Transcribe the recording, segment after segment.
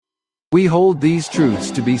We hold these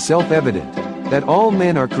truths to be self-evident, that all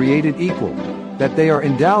men are created equal, that they are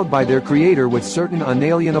endowed by their Creator with certain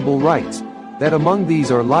unalienable rights, that among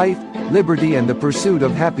these are life, liberty and the pursuit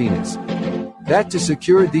of happiness. That to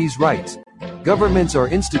secure these rights, governments are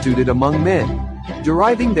instituted among men,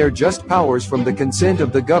 deriving their just powers from the consent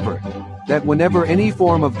of the governed, that whenever any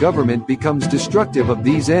form of government becomes destructive of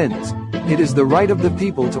these ends, it is the right of the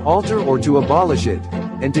people to alter or to abolish it,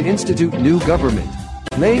 and to institute new government,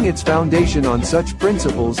 laying its foundation on such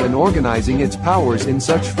principles and organizing its powers in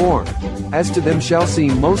such form, as to them shall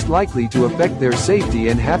seem most likely to affect their safety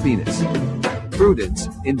and happiness. Prudence,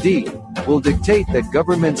 indeed, will dictate that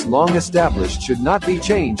governments long established should not be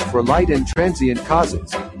changed for light and transient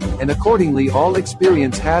causes, and accordingly all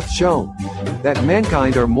experience hath shown, that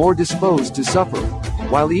mankind are more disposed to suffer,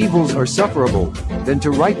 while evils are sufferable, than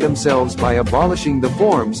to right themselves by abolishing the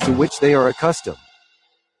forms to which they are accustomed.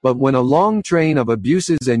 But when a long train of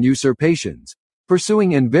abuses and usurpations,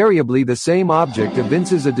 pursuing invariably the same object,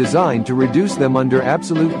 evinces a design to reduce them under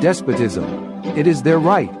absolute despotism, it is their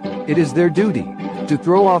right, it is their duty, to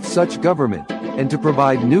throw off such government, and to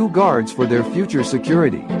provide new guards for their future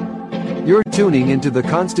security. You're tuning into The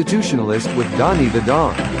Constitutionalist with Donnie the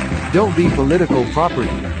Don. Don't be political property.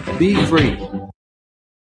 Be free.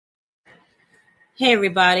 Hey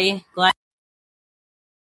everybody, glad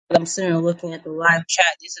I'm sitting and looking at the live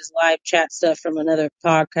chat. This is live chat stuff from another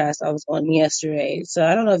podcast I was on yesterday. So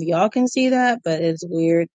I don't know if y'all can see that, but it's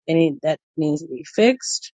weird. That needs to be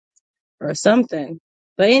fixed or something.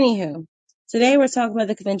 But anywho, today we're talking about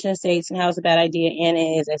the Convention of States and how it's a bad idea and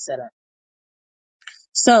it is a setup.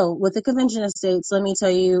 So with the Convention of States, let me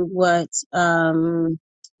tell you what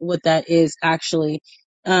that is actually.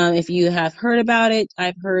 If you have heard about it,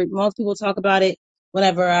 I've heard most people talk about it.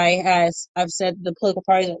 Whenever I've said the political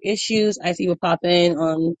parties are issues, I see people pop in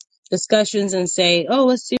on discussions and say, "Oh,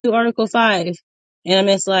 let's do Article 5," and I'm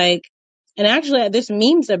just like, and actually, there's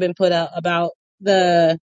memes that have been put out about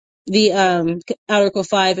the Article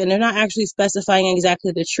 5, and they're not actually specifying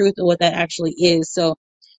exactly the truth of what that actually is. So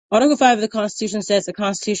Article 5 of the Constitution says the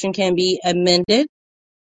Constitution can be amended.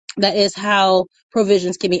 That is how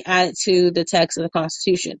provisions can be added to the text of the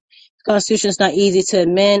Constitution. The Constitution is not easy to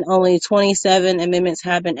amend. Only 27 amendments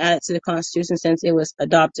have been added to the Constitution since it was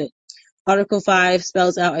adopted. Article 5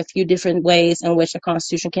 spells out a few different ways in which a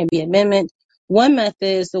Constitution can be amended. One method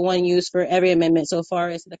is the one used for every amendment so far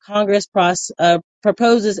as the Congress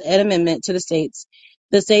proposes an amendment to the states.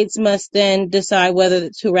 The states must then decide whether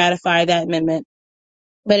to ratify that amendment.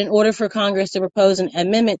 But in order for Congress to propose an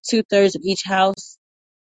amendment, 2/3 of each house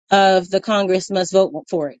of the Congress must vote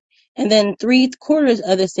for it. And then 3/4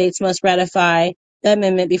 of the states must ratify the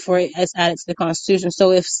amendment before it is added to the Constitution.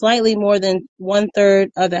 So if slightly more than 1/3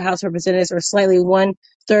 of the House of Representatives or slightly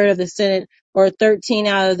 1/3 of the Senate or 13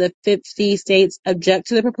 out of the 50 states object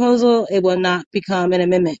to the proposal, it will not become an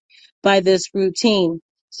amendment by this routine.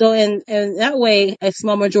 So in that way, a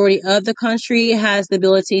small majority of the country has the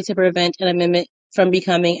ability to prevent an amendment from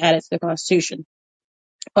becoming added to the Constitution.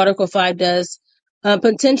 Article 5 does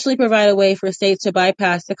potentially provide a way for states to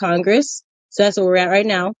bypass the Congress. So that's where we're at right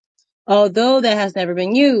now. Although that has never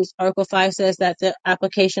been used, Article 5 says that the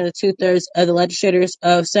application of 2/3 of the legislators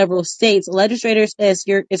of several states, legislators is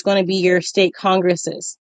going to be your state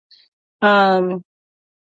congresses, of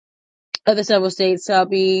the several states shall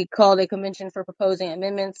be called a convention for proposing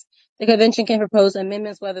amendments. The convention can propose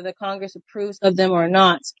amendments whether the Congress approves of them or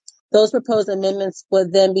not. Those proposed amendments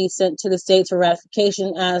would then be sent to the states for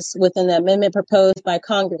ratification as within the amendment proposed by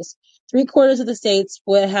Congress. 3/4 of the states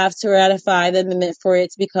would have to ratify the amendment for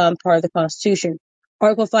it to become part of the Constitution.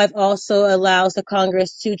 Article 5 also allows the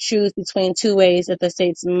Congress to choose between two ways that the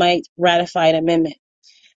states might ratify an amendment.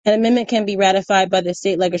 An amendment can be ratified by the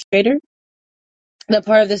state legislature, the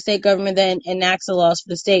part of the state government then enacts the laws for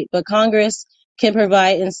the state, but Congress can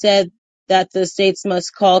provide instead that the states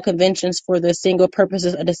must call conventions for the single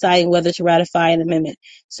purposes of deciding whether to ratify an amendment.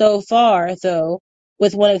 So far, though,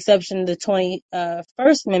 with one exception, the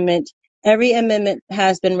 21st Amendment, every amendment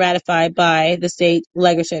has been ratified by the state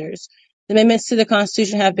legislators. The amendments to the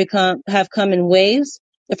Constitution have come in waves.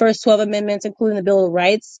 The first 12 amendments, including the Bill of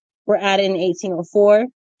Rights, were added in 1804.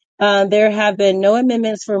 There have been no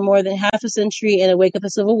amendments for more than half a century in the wake of the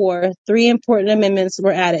Civil War. 3 important amendments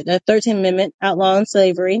were added. The 13th Amendment, outlawing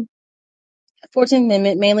slavery. 14th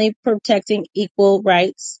Amendment, mainly protecting equal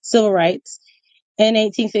rights, civil rights. In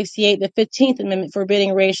 1868, the 15th Amendment,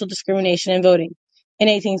 forbidding racial discrimination in voting. In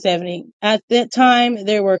 1870. At that time,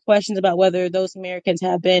 there were questions about whether those Americans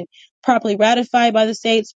have been properly ratified by the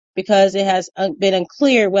states because it has been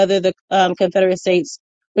unclear whether the Confederate States,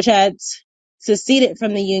 which had seceded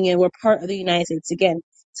from the Union, were part of the United States again.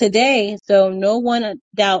 today, so no one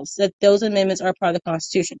doubts that those amendments are part of the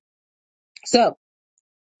Constitution. So,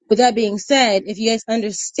 with that being said, if you guys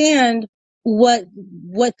understand what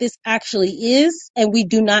this actually is, and we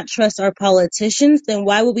do not trust our politicians, then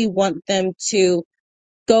why would we want them to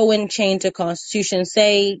go and change the Constitution?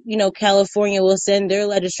 Say, California will send their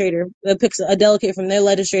legislator, picks a delegate from their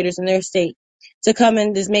legislators in their state to come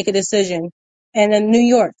and just make a decision. And then New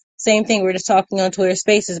York, same thing. We're just talking on Twitter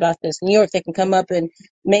Spaces about this. New York, they can come up and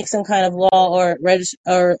make some kind of law or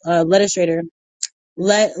legislation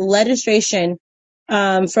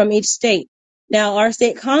from each state. Now, our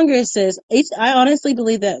state congresses, I honestly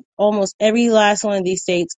believe that almost every last one of these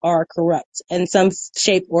states are corrupt in some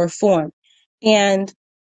shape or form. And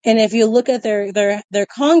if you look at their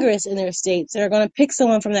Congress in their states, they're going to pick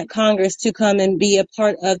someone from that Congress to come and be a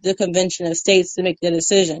part of the convention of states to make the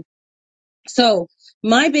decision. So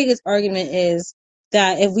my biggest argument is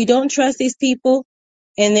that if we don't trust these people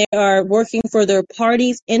and they are working for their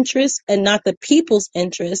party's interests and not the people's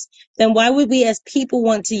interests, then why would we as people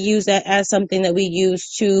want to use that as something that we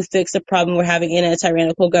use to fix the problem we're having in a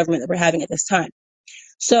tyrannical government that we're having at this time?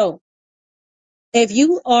 So if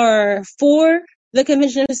you are for the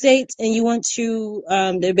Convention of States and you want to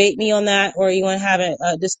debate me on that, or you want to have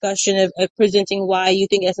a discussion of presenting why you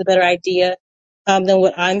think it's a better idea than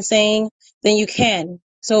what I'm saying, then you can.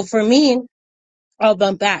 So for me, I'll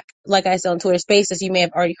bump back. Like I said on Twitter Spaces, you may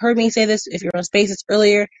have already heard me say this if you're on Spaces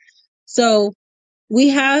earlier. So we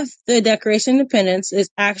have the Declaration of Independence is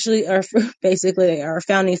actually basically our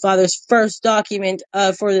founding fathers' first document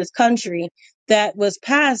for this country that was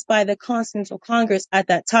passed by the Continental Congress at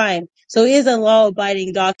that time. So it is a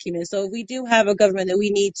law-abiding document. So if we do have a government that we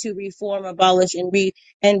need to reform, abolish,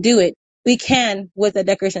 and do it, we can with the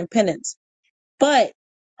Declaration of Independence. But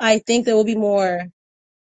I think there will be more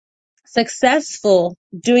successful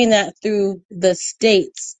doing that through the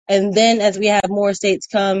states. And then as we have more states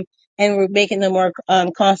come and we're making them more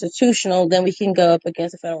constitutional, then we can go up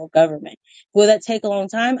against the federal government. Will that take a long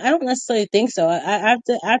time? I don't necessarily think so.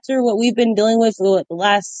 After what we've been dealing with for the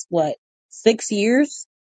last, 6 years,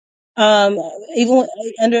 even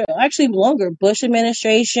under actually longer, Bush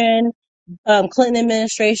administration, Clinton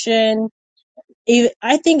administration,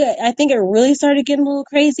 I think it really started getting a little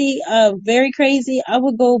crazy, very crazy. I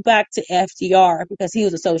would go back to FDR because he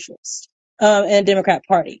was a socialist, and a Democrat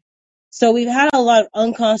Party. So we've had a lot of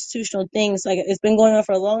unconstitutional things. Like it's been going on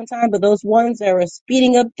for a long time, but those ones that were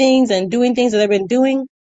speeding up things and doing things that they've been doing,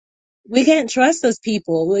 we can't trust those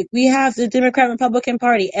people. Like we have the Democrat Republican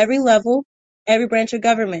Party, every level, every branch of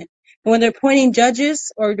government. And when they're appointing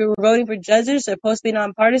judges or they're voting for judges, they're supposed to be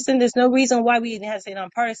nonpartisan. There's no reason why we have to say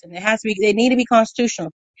nonpartisan. They need to be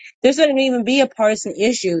constitutional. There shouldn't even be a partisan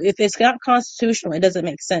issue. If it's not constitutional, it doesn't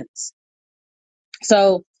make sense.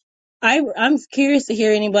 So I'm curious to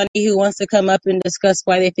hear anybody who wants to come up and discuss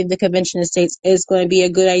why they think the Convention of States is going to be a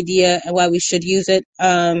good idea and why we should use it.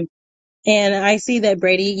 And I see that,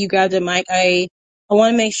 Brady, you grabbed a mic. I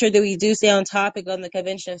want to make sure that we do stay on topic on the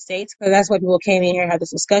Convention of States, because that's why people came in here and had this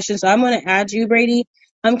discussion. So I'm going to add you, Brady.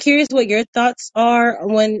 I'm curious what your thoughts are.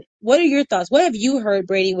 What are your thoughts? What have you heard,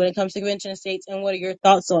 Brady, when it comes to Convention of States, and what are your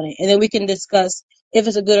thoughts on it? And then we can discuss if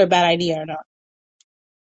it's a good or bad idea or not.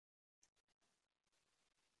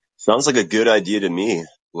 Sounds like a good idea to me.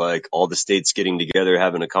 Like all the states getting together,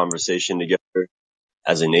 having a conversation together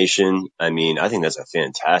as a nation. I mean, I think that's a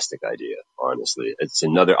fantastic idea, honestly. It's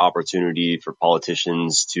another opportunity for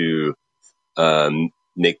politicians to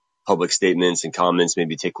make public statements and comments,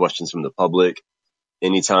 maybe take questions from the public.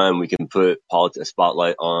 Anytime we can put a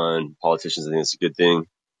spotlight on politicians, I think it's a good thing.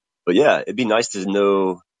 But yeah, it'd be nice to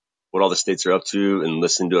know what all the states are up to and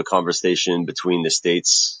listen to a conversation between the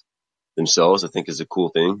states themselves. I think is a cool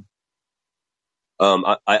thing.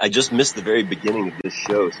 I just missed the very beginning of this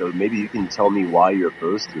show, so maybe you can tell me why you're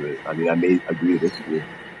opposed to it. I mean, I may agree with you.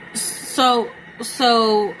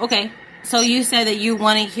 Okay. So you said that you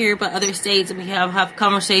want to hear about other states, and we have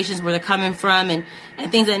conversations where they're coming from and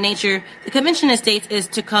things of that nature. The Convention of States is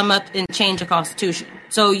to come up and change the Constitution.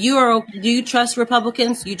 So do you trust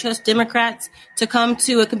Republicans? You trust Democrats to come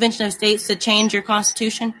to a Convention of States to change your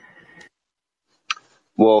Constitution?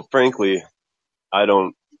 Well, frankly, I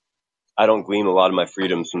don't glean a lot of my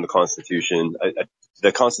freedoms from the Constitution.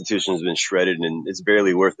 The Constitution has been shredded, and it's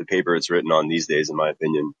barely worth the paper it's written on these days, in my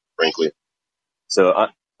opinion, frankly. So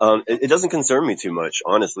it doesn't concern me too much,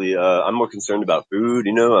 honestly. I'm more concerned about food,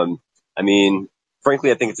 I mean,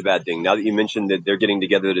 frankly, I think it's a bad thing. Now that you mentioned that they're getting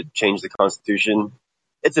together to change the Constitution,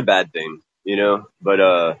 it's a bad thing,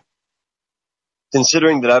 But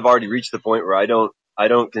considering that I've already reached the point where I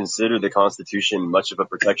don't consider the Constitution much of a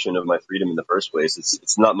protection of my freedom in the first place,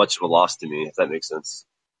 it's not much of a loss to me, if that makes sense.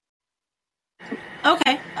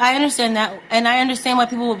 Okay, I understand that, and I understand why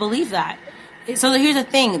people will believe that. So here's the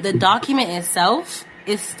thing: the document itself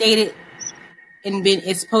is stated and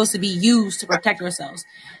it's supposed to be used to protect ourselves.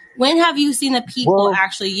 When have you seen the people Well,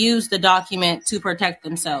 actually use the document to protect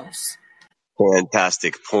themselves?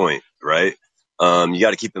 fantastic point, right? You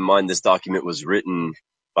got to keep in mind this document was written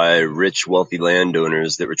by rich, wealthy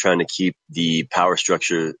landowners that were trying to keep the power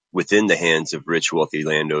structure within the hands of rich, wealthy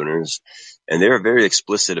landowners. And they were very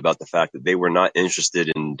explicit about the fact that they were not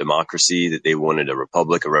interested in democracy, that they wanted a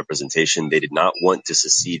republic, a representation. They did not want to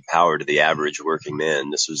secede power to the average working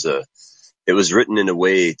man. It was written in a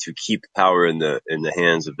way to keep power in the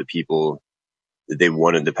hands of the people that they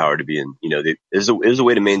wanted the power to be in. It was a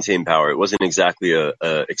way to maintain power. It wasn't exactly a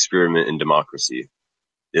experiment in democracy.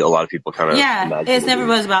 A lot of people kind of Yeah, imagine it's it never is.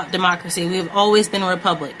 was about democracy. We've always been a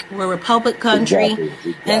republic. We're a republic country,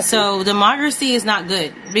 Exactly. and so democracy is not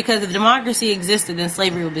good because if democracy existed, then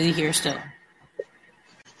slavery would be here still.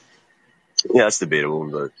 Yeah, that's debatable,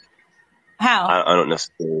 but How? I don't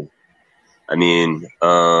necessarily. I mean,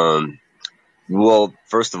 well,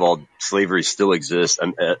 first of all, slavery still exists.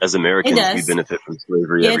 As It Americans, we does. benefit from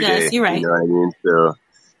slavery Yeah, it every does. day. You're You right. know what I mean? So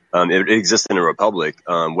it exists in a republic.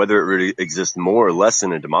 Whether it really exists more or less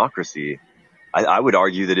in a democracy, I would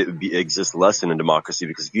argue that it would exist less in a democracy,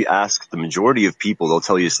 because if you ask the majority of people, they'll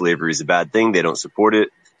tell you slavery is a bad thing. They don't support it.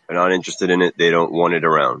 They're not interested in it. They don't want it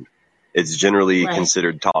around. It's generally Right.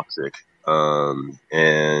 considered toxic,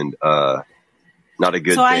 and not a So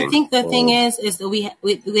good I thing. think the thing is that we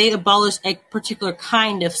abolished a particular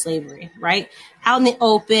kind of slavery, right? Out in the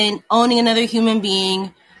open, owning another human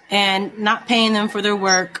being and not paying them for their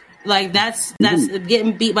work. Like that's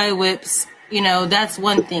getting beat by whips. That's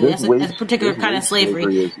one thing. That's a particular kind of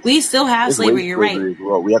slavery. We still have There's wage slavery. You're right. slavery as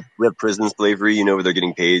well. We have prison slavery, where they're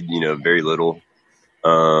getting paid, very little.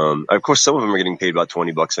 Of course, some of them are getting paid about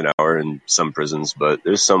 $20 an hour in some prisons, but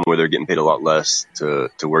there's some where they're getting paid a lot less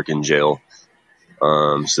to work in jail.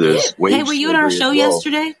 So there's Hey, wage were you on our slavery as show well.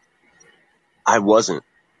 yesterday? I wasn't.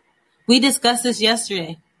 We discussed this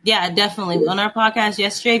yesterday. Yeah, definitely. On our podcast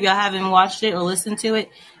yesterday, if y'all haven't watched it or listened to it,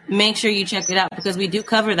 make sure you check it out because we do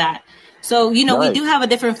cover that. So, we Nice. do have a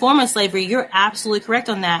different form of slavery. You're absolutely correct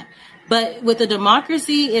on that. But with the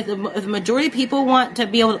democracy, if the majority of people want to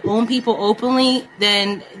be able to own people openly,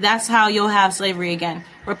 then that's how you'll have slavery again.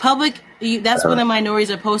 Republic, that's when the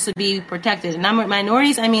minorities are supposed to be protected. And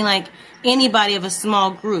minorities, I mean like anybody of a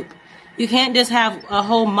small group. You can't just have a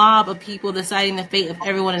whole mob of people deciding the fate of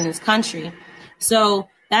everyone in this country. So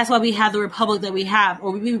that's why we have the republic that we have,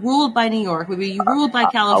 or we be ruled by New York, we be ruled by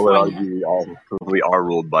California. I would argue we are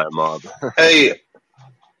ruled by a mob. Hey,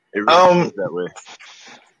 It really is that way.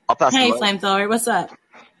 I'll pass Hey, the mic. Flamethrower, what's up?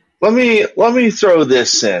 let me throw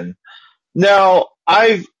this in. Now,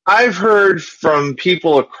 I've heard from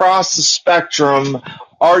people across the spectrum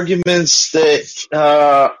arguments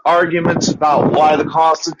about why the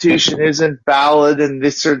Constitution isn't valid and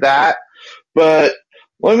this or that. But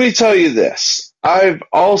let me tell you this. I've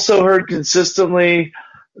also heard consistently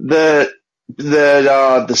that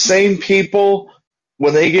the same people,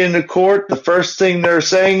 when they get into court, the first thing they're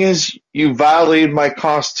saying is, "You violated my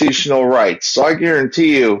constitutional rights." So I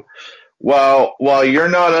guarantee you, while you're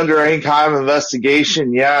not under any kind of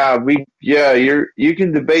investigation, you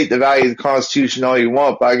can debate the value of the Constitution all you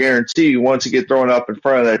want, but I guarantee you, once you get thrown up in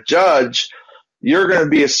front of that judge, you're going to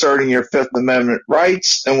be asserting your Fifth Amendment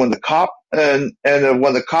rights. And when the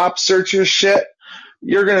cops search your shit,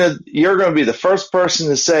 you're going to be the first person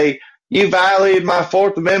to say, "You violated my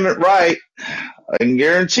Fourth Amendment right." I can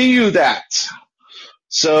guarantee you that.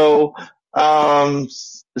 So,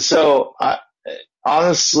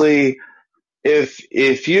 honestly,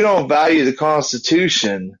 if you don't value the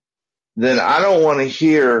Constitution, then I don't want to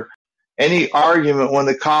hear any argument when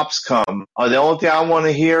the cops come. The only thing I want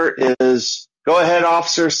to hear is, "Go ahead,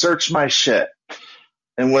 officer, search my shit."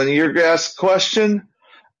 And when you're asked a question,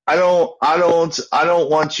 I don't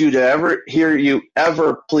want you to ever hear you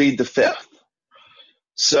ever plead the Fifth.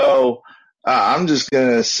 So I'm just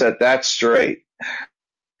gonna set that straight.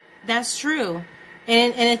 That's true.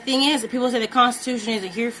 And the thing is, that people say the Constitution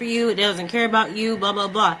isn't here for you, it doesn't care about you, blah, blah,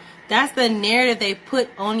 blah. That's the narrative they put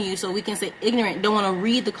on you so we can say ignorant, don't want to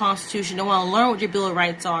read the Constitution, don't want to learn what your Bill of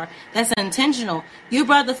Rights are. That's intentional. You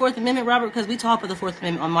brought up the Fourth Amendment, Robert, because we talk about the Fourth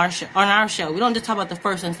Amendment on our show. We don't just talk about the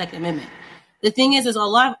First and Second Amendment. The thing is, there's a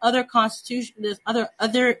lot of other there's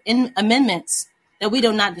other amendments that we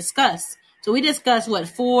do not discuss. So we discussed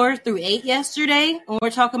 4 through 8 yesterday, and we're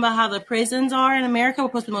talking about how the prisons are in America. We're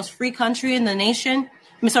supposed to be the most free country in the nation.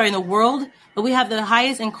 In the world, but we have the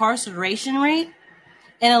highest incarceration rate,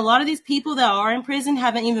 and a lot of these people that are in prison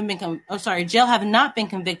haven't even been jail have not been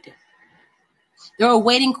convicted. They're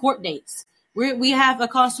awaiting court dates. We have a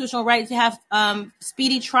constitutional right to have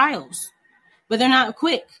speedy trials, but they're not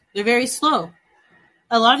quick. They're very slow.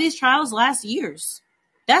 A lot of these trials last years.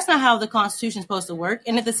 That's not how the Constitution is supposed to work.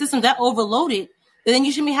 And if the system's that overloaded, then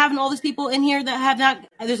you shouldn't be having all these people in here that have not,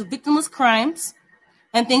 there's victimless crimes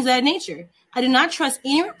and things of that nature. I do not trust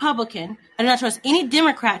any Republican. I do not trust any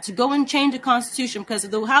Democrat to go and change the Constitution because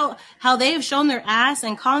of how they have shown their ass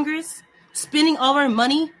in Congress, spending all our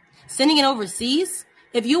money, sending it overseas.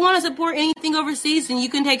 If you want to support anything overseas, then you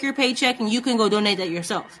can take your paycheck and you can go donate that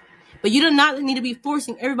yourself. But you do not need to be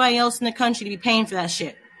forcing everybody else in the country to be paying for that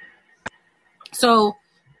shit. So,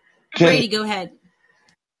 Brady, go ahead.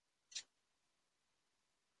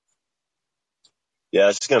 Yeah, I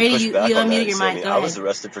was just going to push back you on that. your mic. I was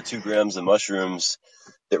arrested for 2 grams of mushrooms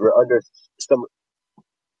that were under some.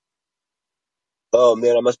 Oh,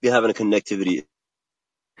 man, I must be having a connectivity.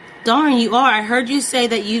 Darn, you are. I heard you say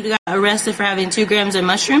that you got arrested for having 2 grams of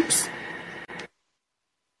mushrooms.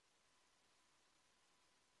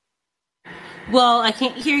 Well, I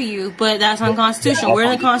can't hear you, but that's unconstitutional. Where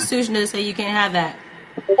in the Constitution does it say you can't have that?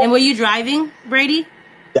 And were you driving, Brady?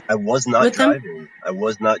 Yeah, I was not driving. I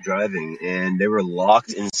was not driving, and they were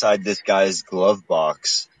locked inside this guy's glove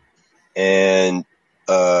box. And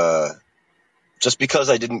just because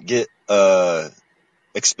I didn't get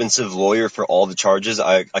expensive lawyer for all the charges,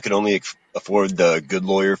 I could only afford the good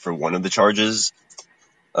lawyer for one of the charges.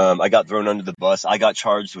 I got thrown under the bus. I got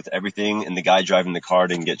charged with everything, and the guy driving the car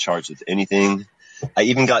didn't get charged with anything. I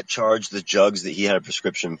even got charged the drugs that he had a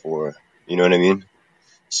prescription for. You know what I mean?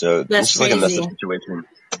 So that's it's like a messy situation.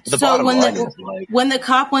 So when the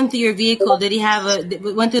cop went through your vehicle, did he have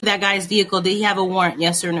went through that guy's vehicle? Did he have a warrant?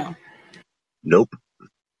 Yes or no? Nope.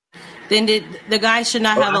 Then the guy should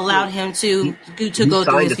not have allowed him to go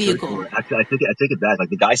through his vehicle. Actually, I take it back. Like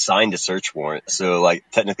the guy signed a search warrant, so like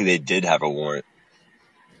technically they did have a warrant.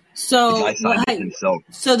 So the guy signed it himself.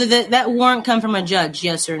 So did that warrant come from a judge?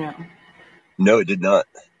 Yes or no? No, it did not.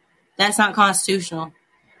 That's not constitutional.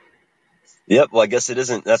 Yep. Well, I guess it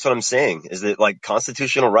isn't. That's what I'm saying. Is that like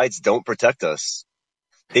constitutional rights don't protect us?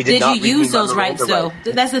 They did not you use those rights though?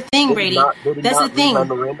 That's the thing, Brady. That's the thing.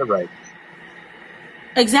 Miranda rights.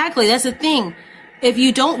 Exactly. That's the thing. If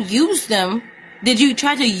you don't use them, did you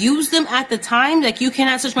try to use them at the time? Like, you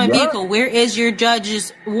cannot search my vehicle. Where is your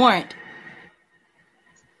judge's warrant?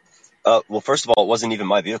 Well, first of all, it wasn't even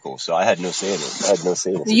my vehicle, so I had no say in it. I had no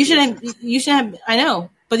say in it. You should have, I know,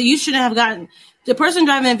 but you shouldn't have gotten, the person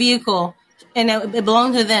driving a vehicle, and it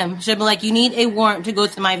belonged to them, should be like, you need a warrant to go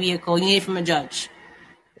to my vehicle. You need it from a judge.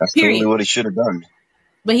 That's totally what he should have done.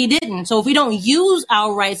 But he didn't. So if we don't use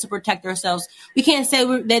our rights to protect ourselves, we can't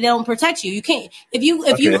say they don't protect you. You can't.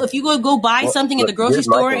 If you go buy something at the grocery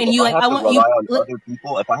store and you like, I want you.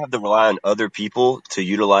 If I have to rely on other people to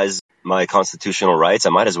utilize my constitutional rights, I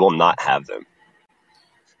might as well not have them.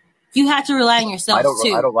 You have to rely on yourself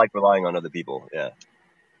too. I don't like relying on other people. Yeah.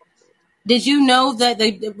 Did you know that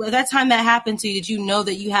at that time that happened to you? Did you know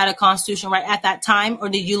that you had a constitutional right at that time, or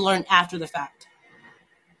did you learn after the fact?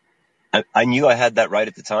 I knew I had that right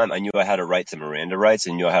at the time. I knew I had a right to Miranda rights.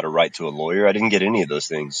 I knew I had a right to a lawyer. I didn't get any of those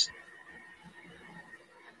things.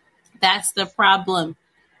 That's the problem.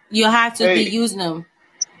 You have to be using them.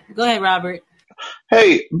 Go ahead, Robert.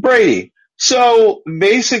 Hey, Brady. So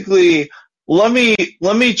basically, let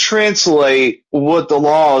me translate what the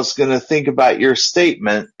law is going to think about your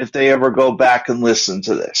statement if they ever go back and listen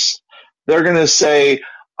to this. They're going to say,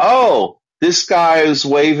 oh, this guy is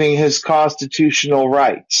waiving his constitutional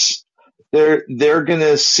rights. They're going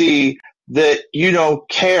to see that you don't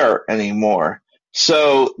care anymore.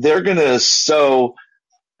 So they're going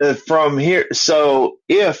to, from here, so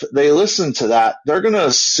if they listen to that, they're going to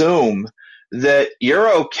assume that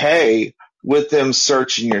you're okay with them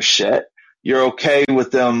searching your shit. You're okay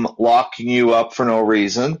with them locking you up for no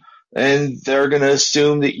reason. And they're going to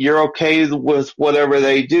assume that you're okay with whatever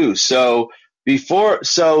they do. So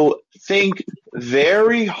think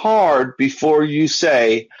very hard before you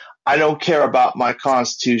say, I don't care about my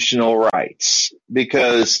constitutional rights,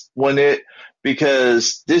 because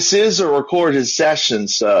this is a recorded session.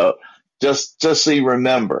 So just so you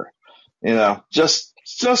remember, just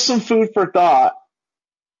some food for thought.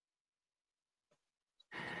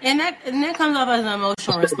 And that comes off as an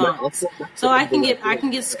emotional response. So I can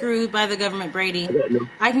get screwed by the government, Brady.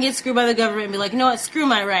 I can get screwed by the government and be like, you know what, screw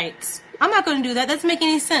my rights. I'm not going to do that. That doesn't make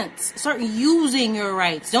any sense. Start using your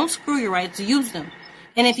rights. Don't screw your rights. Use them.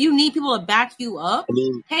 And if you need people to back you up,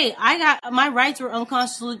 hey, my rights were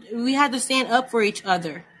unconstitutional. We had to stand up for each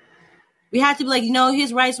other. We had to be like,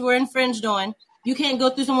 his rights were infringed on. You can't go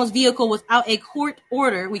through someone's vehicle without a court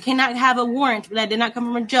order. We cannot have a warrant that did not come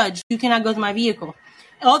from a judge. You cannot go to my vehicle.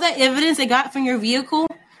 All that evidence they got from your vehicle,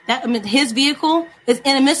 his vehicle, is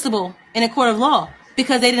inadmissible in a court of law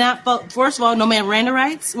because they did not. First of all, no Miranda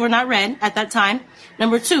rights were not read at that time.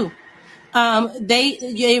 Number two,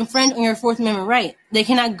 they infringe on your Fourth Amendment right. They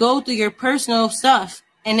cannot go through your personal stuff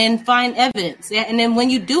and then find evidence. And then when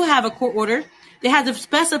you do have a court order, they have to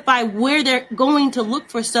specify where they're going to look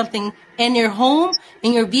for something in your home,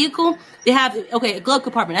 in your vehicle. They have, a glove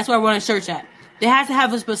compartment. That's where I want to search at. They have to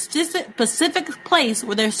have a specific place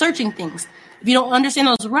where they're searching things. If you don't understand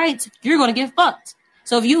those rights, you're going to get fucked.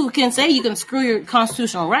 So if you can say you can screw your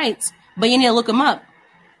constitutional rights, but you need to look them up.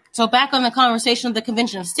 So back on the conversation of the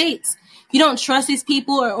Convention of States, if you don't trust these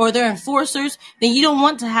people or their enforcers, then you don't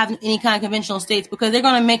want to have any kind of conventional states because they're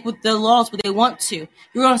going to make with the laws what they want to.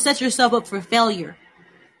 You're going to set yourself up for failure.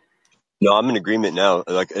 No, I'm in agreement now.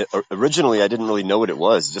 Like originally, I didn't really know what it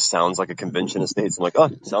was. It just sounds like a convention of states. I'm like,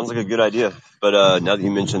 oh, sounds like a good idea. But now that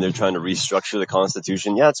you mentioned they're trying to restructure the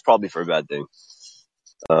Constitution, yeah, it's probably for a bad thing.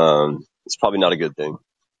 It's probably not a good thing.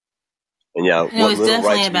 And yeah, No, what it's little definitely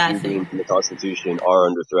rights a we bad do thing. gain from the Constitution are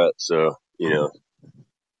under threat. So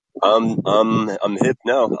I'm hip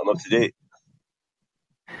now. I'm up to date.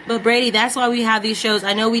 But Brady, that's why we have these shows.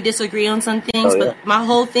 I know we disagree on some things, Oh yeah. but my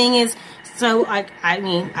whole thing is, so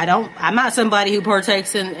I'm not somebody who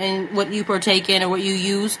partakes in what you partake in or what you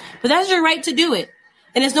use, but that's your right to do it.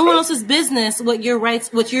 And it's no one else's business what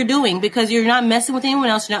you're doing, because you're not messing with anyone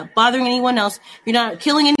else. You're not bothering anyone else. You're not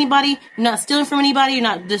killing anybody. You're not stealing from anybody. You're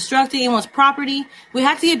not destructing anyone's property. We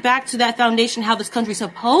have to get back to that foundation, how this country's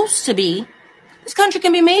supposed to be. This country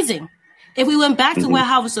can be amazing if we went back to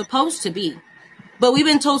how it's supposed to be. But we've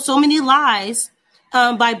been told so many lies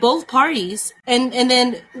by both parties, and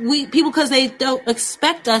then people, because they don't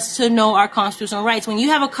expect us to know our constitutional rights. When you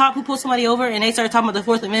have a cop who pulls somebody over and they start talking about the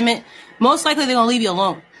Fourth Amendment, most likely they're gonna leave you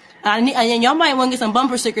alone. And y'all might want to get some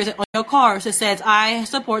bumper stickers on your cars that says, "I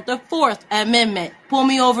support the Fourth Amendment. Pull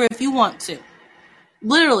me over if you want to."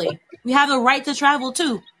 Literally, we have the right to travel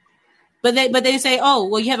too. But they say, "Oh,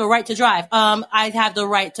 well, you have a right to drive." I have the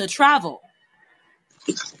right to travel.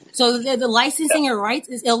 So the licensing your rights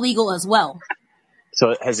is illegal as well.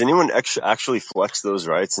 So has anyone actually flexed those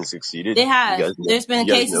rights and succeeded? They have. You guys know, There's been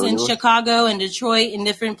you guys cases know in anyone? Chicago and Detroit and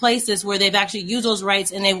different places where they've actually used those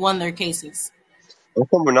rights and they've won their cases. How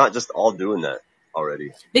come we're not just all doing that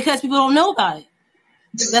already? Because people don't know about it.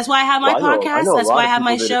 That's why I have my podcast. That's why I have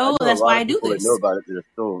my show. That's why I do this.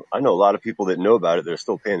 I know a lot of people that know about it. They're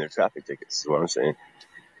still paying their traffic tickets. Is what I'm saying.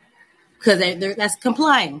 Because that's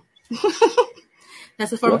complying.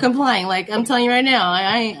 That's a form of complying. Like, I'm telling you right now,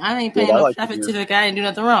 I ain't paying no traffic ticket. I didn't do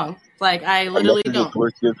nothing wrong. Like, I literally don't.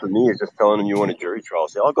 What's good for me is just telling them you want a jury trial.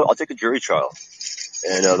 Say, I'll take a jury trial.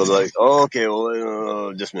 And they'll be like, oh, okay,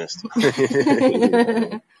 well, dismissed.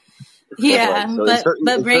 Yeah,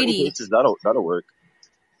 but Brady, cases, that'll work.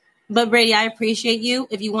 But Brady, I appreciate you.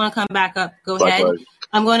 If you want to come back up, go ahead.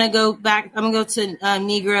 I'm going to go back. I'm going to go to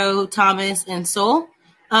Negro, Thomas, and Soul.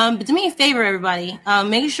 But do me a favor, everybody.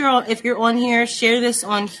 Make sure if you're on here, share this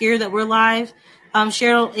on here that we're live.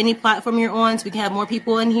 Share on any platform you're on so we can have more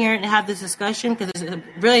people in here and have this discussion, because it's a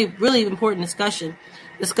really, really important discussion.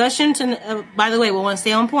 By the way, we want to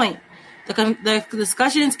stay on point. The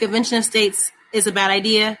discussion in Convention of States is a bad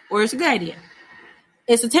idea or it's a good idea.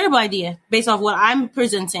 It's a terrible idea based off what I'm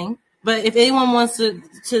presenting. But if anyone wants to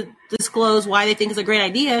disclose why they think it's a great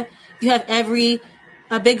idea, you have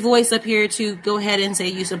a big voice up here to go ahead and say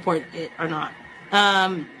you support it or not.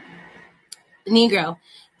 Negro,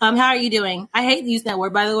 how are you doing? I hate to use that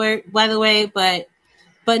word, by the way, but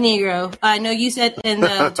Negro, I know you said in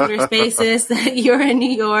the Twitter Spaces that you're in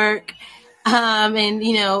New York, and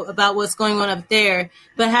about what's going on up there.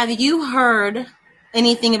 But have you heard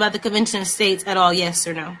anything about the Convention of States at all? Yes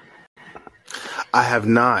or no? I have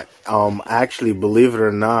not. Actually, believe it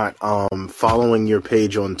or not, following your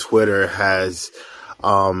page on Twitter has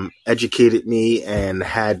educated me and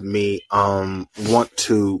had me want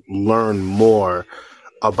to learn more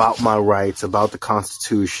about my rights, about the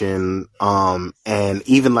Constitution, and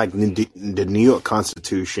even like the New York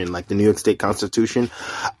Constitution, like the New York State Constitution.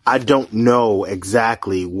 I don't know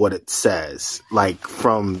exactly what it says, like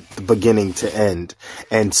from the beginning to end.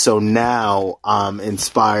 And so now I'm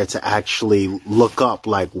inspired to actually look up,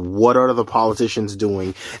 like, what are the politicians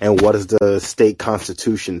doing and what does the state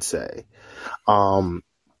constitution say?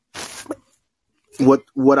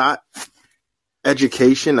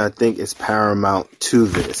 Education, I think, is paramount to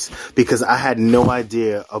this, because I had no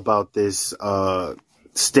idea about this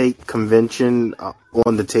state convention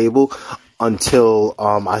on the table until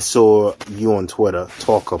I saw you on Twitter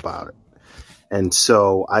talk about it. And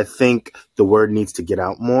so I think the word needs to get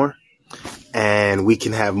out more, and we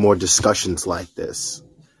can have more discussions like this.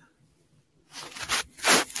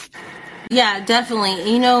 Yeah, definitely.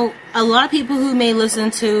 You know, a lot of people who may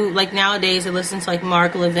listen to, like nowadays, they listen to like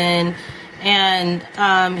Mark Levin, and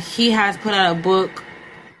he has put out a book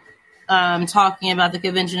talking about the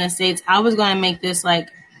Convention of States. I was going to make this like,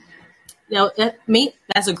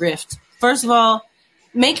 that's a grift. First of all,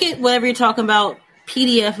 make it whatever you're talking about,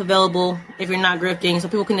 PDF available if you're not grifting, so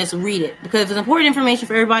people can just read it. Because if it's important information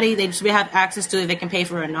for everybody, they just have access to it if they can pay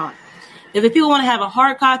for it or not. If people want to have a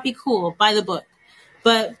hard copy, cool, buy the book.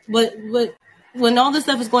 But when all this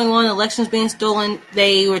stuff was going on, elections being stolen,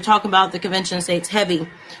 they were talking about the Convention of States heavy.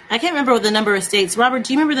 I can't remember what the number of states. Robert,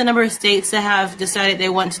 do you remember the number of states that have decided they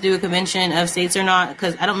want to do a Convention of States or not?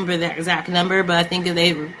 Because I don't remember the exact number, but I think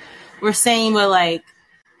they were saying, but like,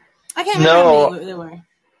 I can't remember how many they were.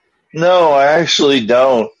 No, I actually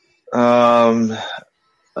don't.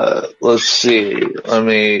 Let's see. Let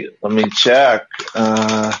me check.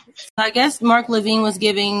 I guess Mark Levine was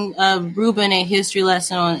giving Ruben a history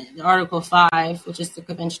lesson on Article 5, which is the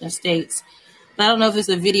Convention of States. But I don't know if it's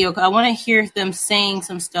a video. I want to hear them saying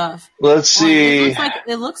some stuff. Let's see.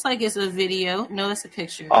 It looks like it's a video. No, it's a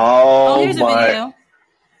picture. Oh, here's a video.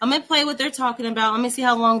 I'm going to play what they're talking about. Let me see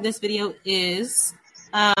how long this video is.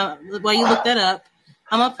 While you look that up,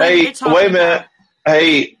 I'm going to play what they're talking about. Wait a minute.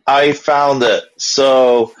 Hey, I found it.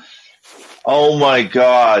 So, oh my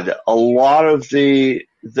God, a lot of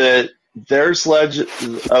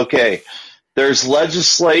there's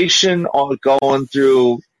legislation going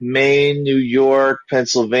through Maine, New York,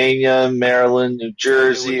 Pennsylvania, Maryland, New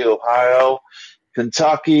Jersey, Ohio,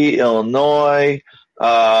 Kentucky, Illinois,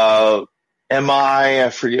 I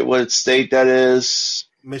forget what state that is.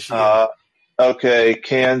 Michigan.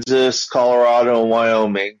 Kansas, Colorado, and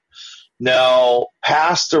Wyoming. Now,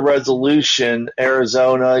 passed a resolution,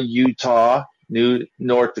 Arizona, Utah,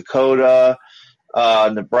 North Dakota,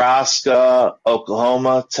 Nebraska,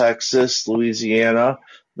 Oklahoma, Texas, Louisiana,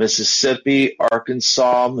 Mississippi,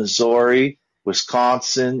 Arkansas, Missouri,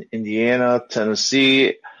 Wisconsin, Indiana,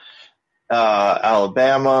 Tennessee,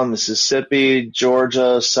 Alabama, Mississippi,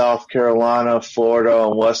 Georgia, South Carolina, Florida,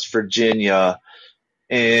 and West Virginia.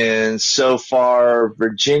 And so far,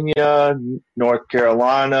 Virginia, North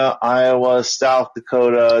Carolina, Iowa, South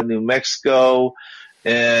Dakota, New Mexico,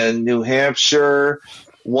 and New Hampshire,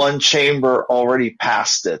 one chamber already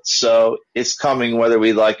passed it. So it's coming whether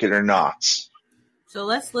we like it or not. So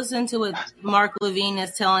let's listen to what Mark Levine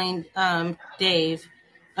is telling Dave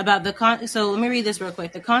about the So let me read this real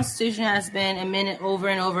quick. The Constitution has been amended over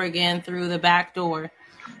and over again through the back door,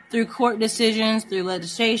 through court decisions, through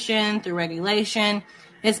legislation, through regulation.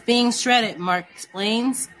 It's being shredded, Mark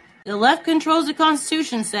explains. The left controls the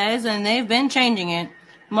Constitution, says, and they've been changing it.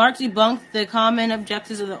 Mark debunked the common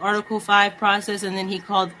objectives of the Article 5 process, and then he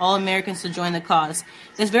called all Americans to join the cause.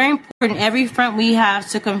 It's very important, every front we have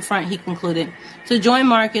to confront, he concluded. To join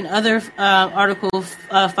Mark and other Article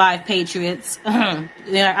 5 patriots,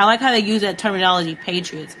 I like how they use that terminology,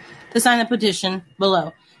 patriots, to sign the petition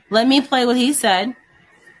below. Let me play what he said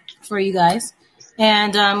for you guys.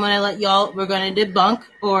 And I'm going to let y'all, we're going to debunk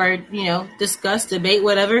or, discuss, debate,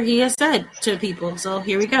 whatever he has said to people. So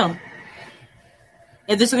here we go.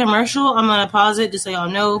 If this is a commercial, I'm going to pause it just so y'all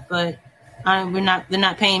know, but they're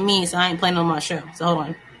not paying me, so I ain't playing on my show. So hold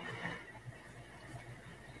on.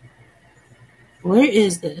 Where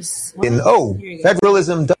is this?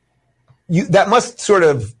 Federalism, that must sort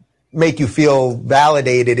of make you feel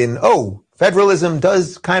validated in, federalism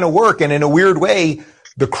does kind of work. And in a weird way,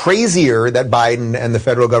 the crazier that Biden and the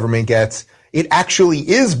federal government gets, it actually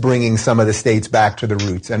is bringing some of the states back to the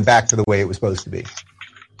roots and back to the way it was supposed to be.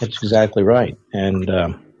 That's exactly right. And,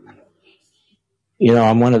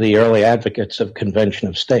 I'm one of the early advocates of Convention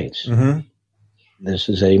of States. Mm-hmm. This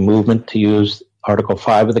is a movement to use Article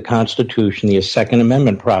 5 of the Constitution, the Second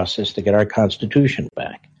Amendment process, to get our Constitution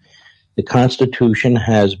back. The Constitution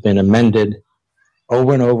has been amended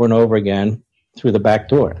over and over and over again through the back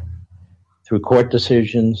door, through court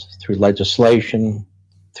decisions, through legislation,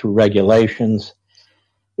 through regulations.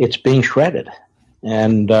 It's being shredded.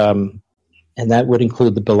 And that would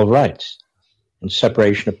include the Bill of Rights and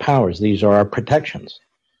separation of powers. These are our protections.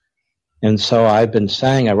 And so I've been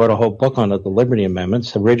saying, I wrote a whole book on it, the Liberty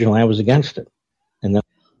Amendments. Originally, I was against it. And then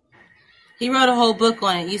he wrote a whole book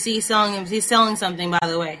on it. You see, he's selling something, by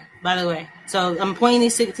the way. So I'm pointing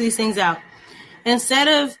these things out. Instead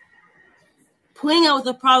of pointing out what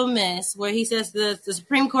the problem is, where he says the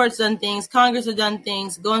Supreme Court's done things, Congress have done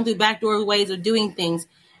things, going through backdoor ways of doing things,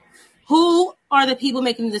 who are the people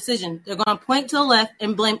making the decision? They're going to point to the left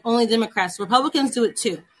and blame only Democrats. Republicans do it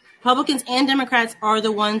too. Republicans and Democrats are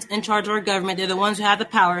the ones in charge of our government. They're the ones who have the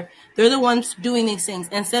power. They're the ones doing these things.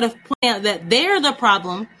 Instead of pointing out that they're the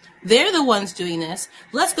problem, they're the ones doing this.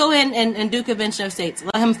 Let's go ahead and do Convention of States.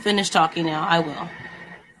 Let him finish talking now. I will.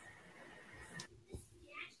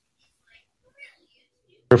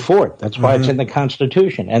 For it. That's why it's in the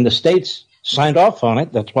Constitution, and the states signed off on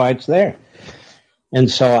it. That's why it's there.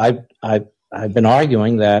 And so I've been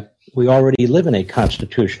arguing that we already live in a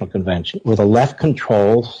constitutional convention where the left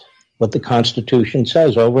controls what the Constitution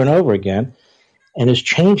says over and over again, and is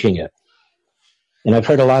changing it. And I've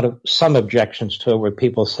heard some objections to it where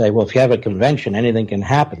people say, well, if you have a convention, anything can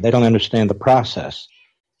happen. They don't understand the process.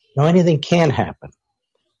 No, anything can happen.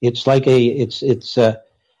 It's like you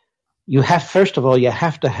have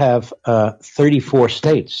to have 34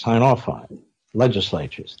 states sign off on it,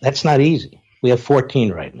 legislatures. That's not easy. We have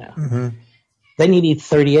 14 right now. Mm-hmm. Then you need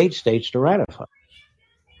 38 states to ratify.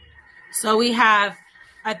 So we have,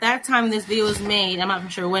 at that time this video was made, I'm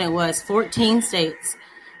not sure when it was, 14 states.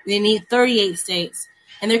 They need 38 states.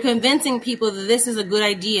 And they're convincing people that this is a good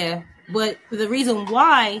idea. But the reason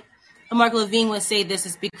why Mark Levine would say this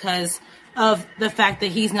is because of the fact that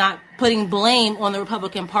he's not putting blame on the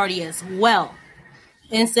Republican Party as well.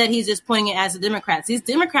 Instead, he's just pointing it as the Democrats. These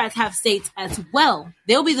Democrats have states as well.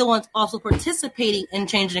 They'll be the ones also participating in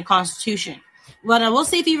changing the Constitution. But we'll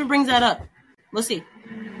see if he even brings that up. We'll see.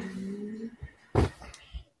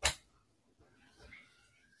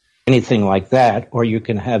 Anything like that, or you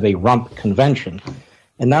can have a rump convention.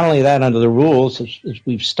 And not only that, under the rules, as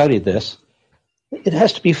we've studied this, it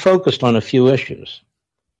has to be focused on a few issues.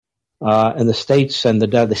 And the states send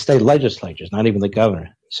the state legislatures, not even the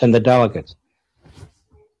governor, send the delegates.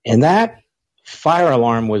 And that fire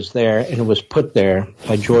alarm was there, and it was put there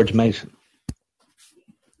by George Mason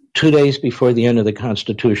 2 days before the end of the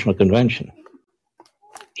Constitutional Convention.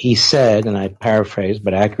 He said, and I paraphrase,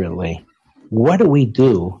 but accurately, what do we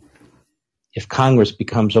do if Congress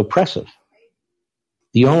becomes oppressive?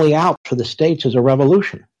 The only out for the states is a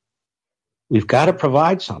revolution. We've got to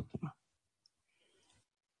provide something.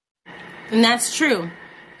 And that's true.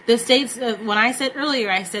 The states, when I said earlier,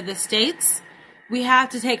 I said the states, we have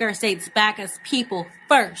to take our states back as people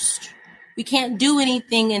first. We can't do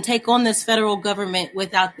anything and take on this federal government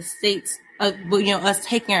without the states, us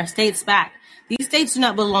taking our states back. These states do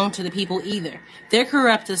not belong to the people either. They're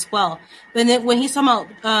corrupt as well. But then when he's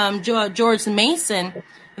talking about George Mason,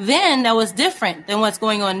 then that was different than what's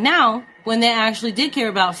going on now, when they actually did care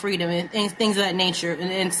about freedom and things of that nature,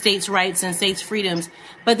 and states' rights and states' freedoms.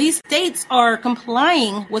 But these states are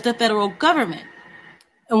complying with the federal government.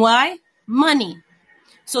 And why? Money.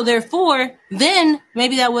 So therefore, then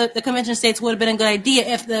maybe the convention of states would have been a good idea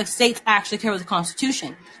if the states actually care about the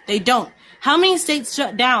Constitution. They don't. How many states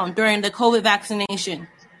shut down during the COVID vaccination?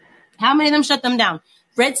 How many of them shut them down?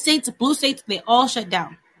 Red states, blue states, they all shut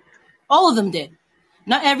down. All of them did.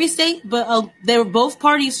 Not every state, but both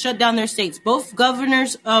parties shut down their states. Both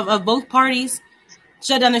governors of both parties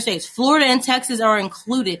shut down their states. Florida and Texas are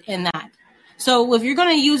included in that. So if you're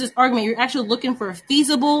going to use this argument, you're actually looking for a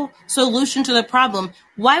feasible solution to the problem.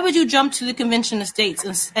 Why would you jump to the Convention of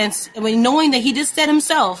States and knowing that he just said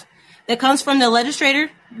himself that comes from the legislative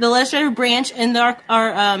branch in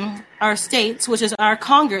our states, which is our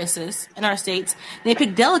Congresses in our states. They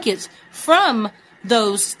pick delegates from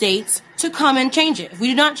those states to come and change it. If we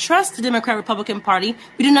do not trust the Democrat-Republican Party,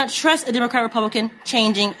 we do not trust a Democrat-Republican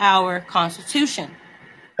changing our Constitution.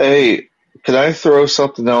 Hey, can I throw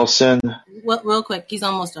something else in? Well, real quick, he's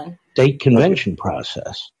almost done. State convention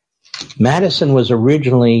process. Madison was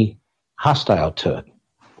originally hostile to it,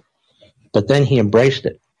 but then he embraced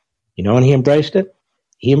it. You know when he embraced it?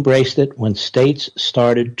 He embraced it when states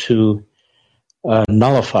started to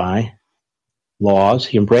nullify laws.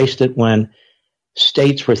 He embraced it when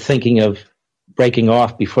states were thinking of breaking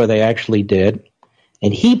off before they actually did.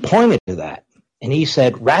 And he pointed to that. And he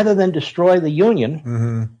said, rather than destroy the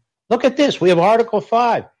Union, look at this. We have Article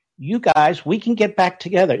 5. You guys, we can get back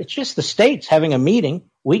together. It's just the states having a meeting.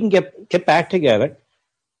 We can get back together,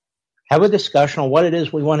 have a discussion on what it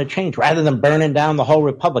is we want to change, rather than burning down the whole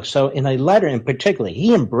republic. So in a letter in particular,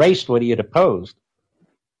 he embraced what he had opposed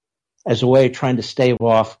as a way of trying to stave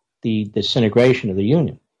off the disintegration of the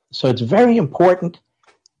Union. So it's very important.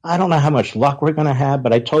 I don't know how much luck we're going to have,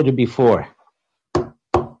 but I told you before,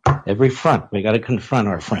 every front, we got to confront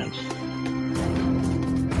our friends.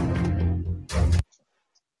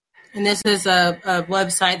 And this is a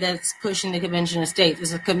website that's pushing the Convention of States.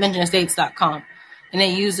 It's conventionofstates.com. And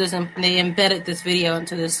they use this and they embedded this video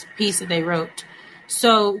into this piece that they wrote.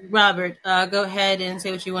 So, Robert, go ahead and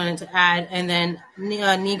say what you wanted to add. And then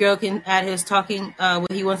Negro can add his talking,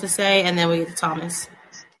 what he wants to say, and then we get to Thomas.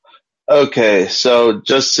 Okay, so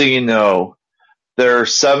just so you know, there are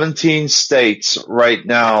 17 states right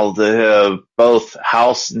now that have both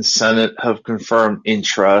House and Senate have confirmed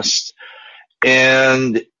interest.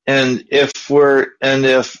 And if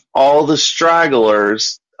all the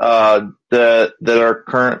stragglers that are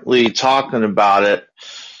currently talking about it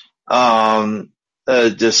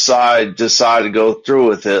decide to go through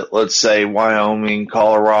with it, let's say Wyoming,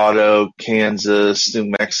 Colorado, Kansas,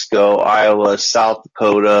 New Mexico, Iowa, South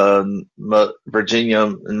Dakota, Virginia,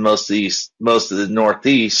 and most of the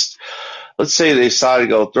Northeast, let's say they decide to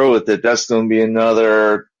go through with it, that's going to be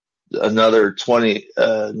another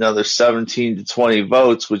 17 to 20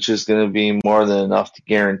 votes, which is going to be more than enough to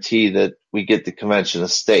guarantee that we get the Convention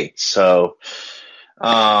of States. So,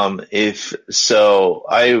 I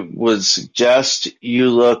would suggest you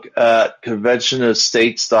look at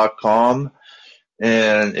conventionofstates.com,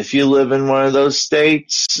 and if you live in one of those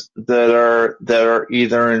states that are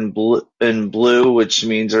either in blue, which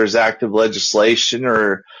means there's active legislation,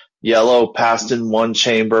 or yellow, passed in one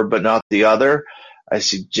chamber but not the other, I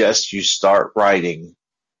suggest you start writing,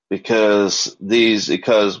 because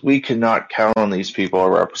we cannot count on these people to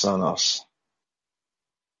represent us.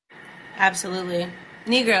 Absolutely.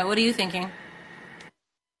 Negro, what are you thinking?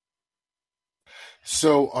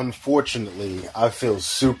 So, unfortunately, I feel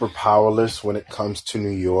super powerless when it comes to New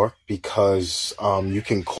York, because you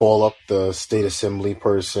can call up the state assembly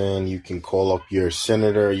person, you can call up your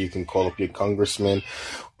senator, you can call up your congressman,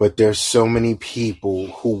 but there's so many people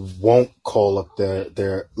who won't call up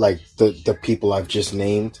the people I've just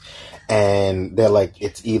named, and they're like,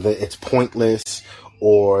 it's pointless,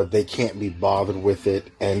 or they can't be bothered with it.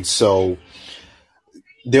 And so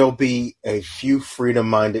there'll be a few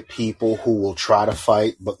freedom-minded people who will try to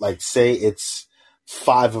fight, but like, say it's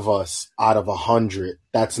 5 of us out of 100,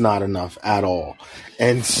 that's not enough at all.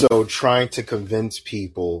 And so trying to convince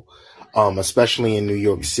people, especially in New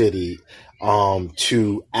York City,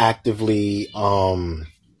 to actively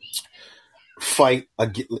fight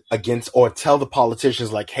against, or tell the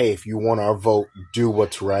politicians, like, hey, if you want our vote, do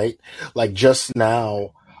what's right. Like, just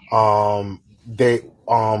now,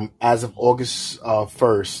 as of August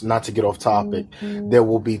 1st, not to get off topic, there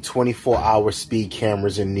will be 24-hour speed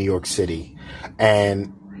cameras in New York City,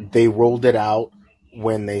 and they rolled it out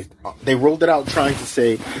when they rolled it out trying to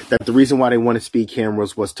say that the reason why they wanted speed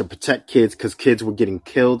cameras was to protect kids, because kids were getting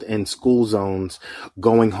killed in school zones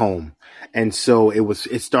going home. And so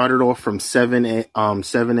it started off from 7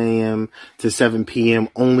 a.m. to 7 p.m.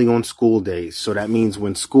 only on school days. So that means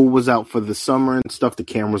when school was out for the summer and stuff, the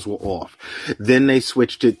cameras were off. Then they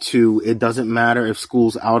switched it to, it doesn't matter if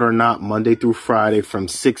school's out or not, Monday through Friday from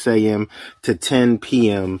 6 a.m. to 10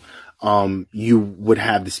 p.m. You would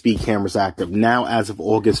have the speed cameras active. Now, as of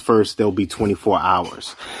August 1st, there'll be 24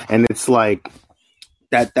 hours. And it's like,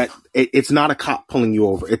 it's not a cop pulling you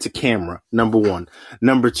over. It's a camera, number one.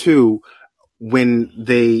 Number two, when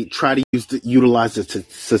they try to utilize the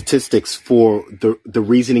statistics for the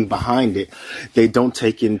reasoning behind it, they don't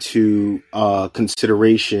take into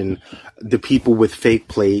consideration the people with fake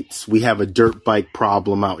plates. We have a dirt bike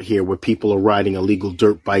problem out here where people are riding illegal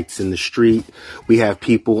dirt bikes in the street. We have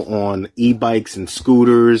people on e-bikes and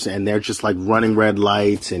scooters, and they're just like running red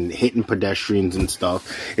lights and hitting pedestrians and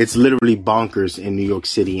stuff. It's literally bonkers in New York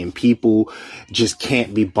City, and people just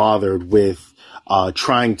can't be bothered with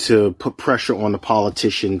trying to put pressure on the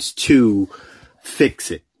politicians to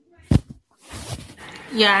fix it.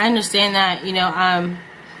 Yeah, I understand that.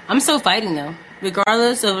 I'm still fighting, though.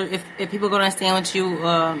 Regardless of if people are going to stand with you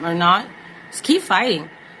or not, just keep fighting.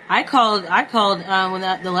 I called when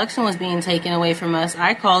the election was being taken away from us.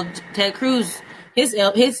 I called Ted Cruz. He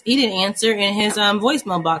didn't answer, and his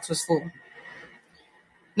voicemail box was full.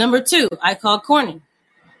 Number 2, I called Cornyn.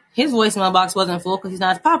 His voicemail box wasn't full because he's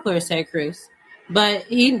not as popular as Ted Cruz. But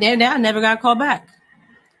they never got called back.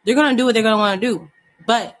 They're going to do what they're going to want to do.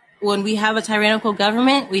 But when we have a tyrannical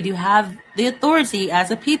government, we do have the authority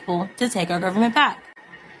as a people to take our government back.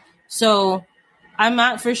 So I'm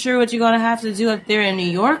not for sure what you're going to have to do up there in New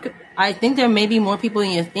York. I think there may be more people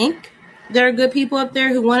than you think. There are good people up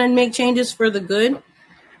there who want to make changes for the good.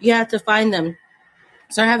 You have to find them.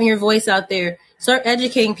 Start having your voice out there. Start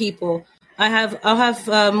educating people. I'll have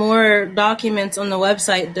more documents on the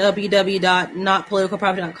website,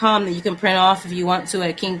 www.notpoliticalproperty.com, that you can print off if you want to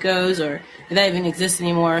at Kinko's, or if that even exists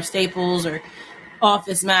anymore, Staples or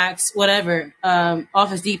Office Max, whatever,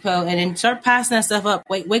 Office Depot, and then start passing that stuff up.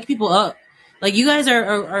 Wake people up. Like, you guys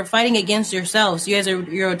are fighting against yourselves.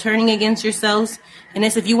 You're turning against yourselves. And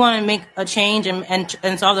if you want to make a change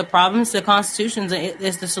and solve the problems, the Constitution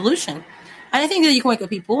is the solution. I think that you can wake up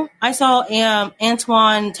people. I saw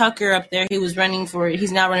Antoine Tucker up there. He's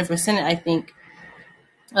now running for Senate, I think,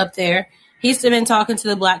 up there. He's been talking to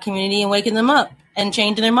the black community and waking them up and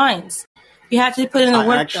changing their minds. You have to put in the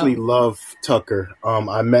work. I actually love Tucker.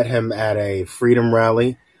 I met him at a freedom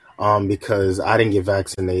rally because I didn't get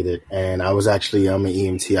vaccinated, and I'm an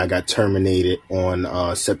EMT. I got terminated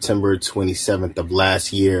on September 27th of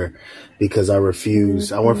last year because I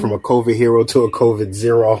refused. I went from a COVID hero to a COVID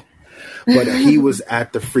zero. But he was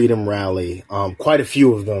at the freedom rally, quite a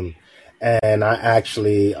few of them. And I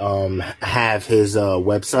actually have his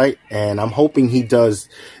website, and I'm hoping he does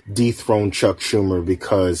dethrone Chuck Schumer,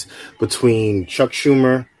 because between Chuck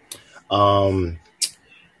Schumer,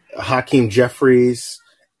 Hakeem Jeffries,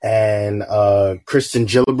 and Kristen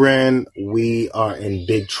Gillibrand, we are in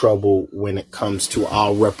big trouble when it comes to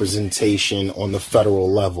our representation on the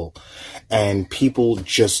federal level. And people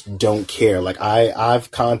just don't care. Like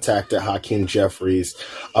I've contacted Hakeem Jeffries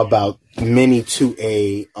about many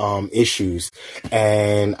 2A issues,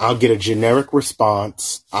 and I'll get a generic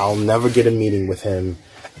response. I'll never get a meeting with him,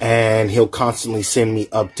 and he'll constantly send me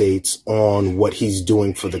updates on what he's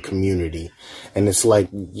doing for the community. And it's like,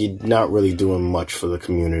 you're not really doing much for the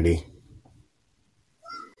community.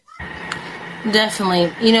 Definitely.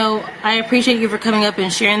 I appreciate you for coming up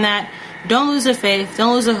and sharing that. Don't lose the faith.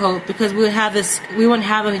 Don't lose the hope, because we wouldn't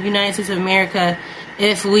have a United States of America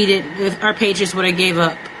if our patriots would have gave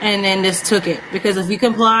up and then just took it. Because if you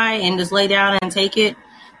comply and just lay down and take it,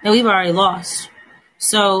 then we've already lost.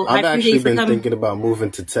 So I've actually been thinking about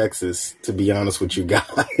moving to Texas, to be honest with you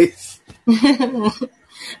guys.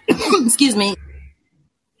 Excuse me.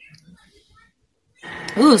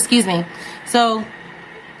 Ooh, excuse me. So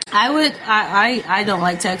I don't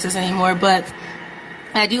like Texas anymore, but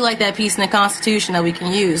I do like that piece in the Constitution that we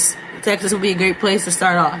can use. Texas would be a great place to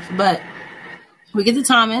start off. But we get to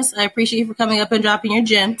Thomas. I appreciate you for coming up and dropping your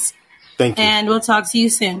gems. Thank you. And we'll talk to you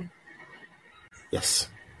soon. Yes.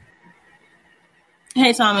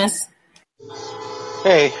 Hey, Thomas.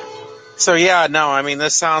 Hey. So,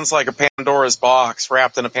 this sounds like a Pandora's box,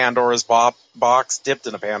 wrapped in a Pandora's box, dipped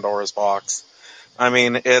in a Pandora's box. I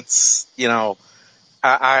mean, it's,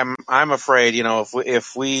 I'm afraid,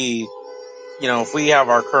 if we have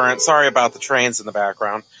our current, sorry about the trains in the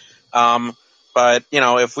background, but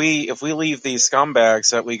if we leave these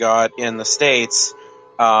scumbags that we got in the States,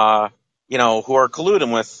 who are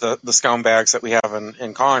colluding with the scumbags that we have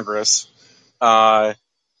in Congress, to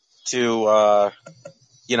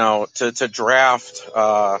draft,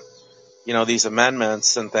 these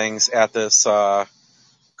amendments and things at this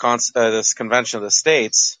this convention of the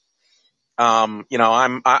states. I'm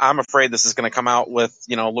afraid this is going to come out with,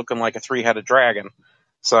 looking like a three-headed dragon.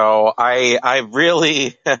 So I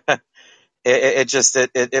really,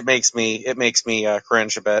 it makes me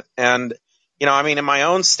cringe a bit. And, in my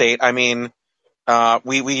own state, we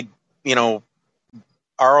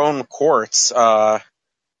our own courts, don't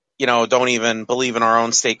even believe in our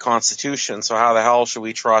own state constitution. So how the hell should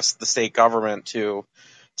we trust the state government to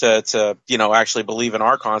actually believe in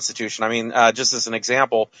our constitution? Just as an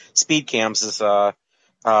example, speed cams is the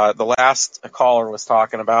last caller was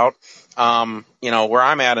talking about. Where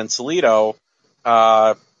I'm at in Toledo,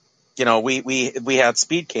 we had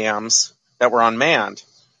speed cams that were unmanned,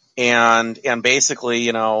 and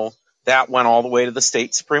basically, that went all the way to the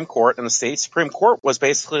state Supreme Court, and the state Supreme Court was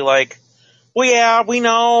basically like, well, yeah, we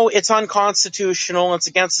know it's unconstitutional. It's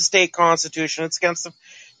against the state constitution. It's against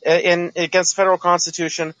the federal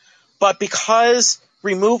constitution. But because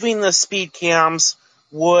removing the speed cams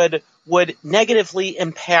would negatively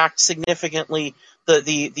impact significantly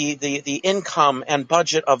the income and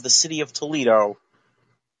budget of the city of Toledo,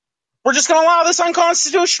 we're just going to allow this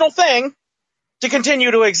unconstitutional thing to continue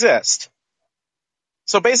to exist.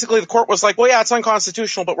 So basically, the court was like, well, yeah, it's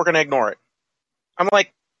unconstitutional, but we're going to ignore it. I'm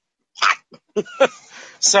like, what?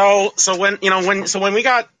 So when we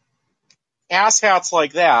got asshats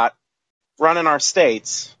like that running our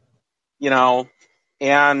states, and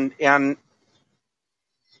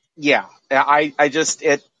yeah, I just,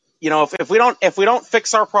 it, if we don't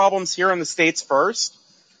fix our problems here in the states first,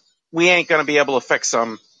 we ain't going to be able to fix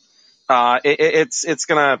them. It's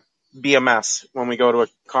going to be a mess when we go to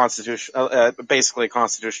basically a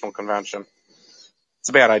constitutional convention. It's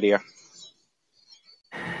a bad idea.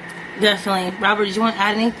 Definitely. Robert, did you want to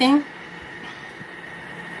add anything?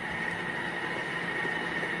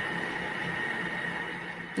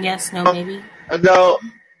 Yes, no, maybe? No.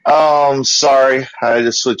 Sorry. I had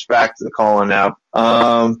to switch back to the calling app.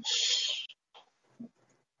 I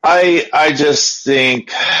just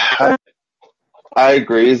think I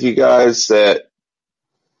agree with you guys that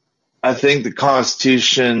I think the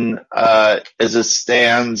Constitution, as it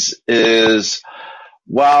stands, is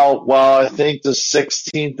while I think the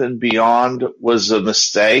 16th and beyond was a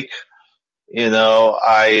mistake.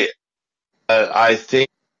 I think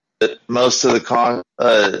that most of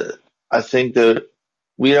I think that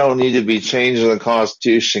we don't need to be changing the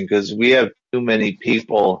Constitution because we have too many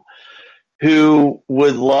people who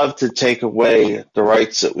would love to take away the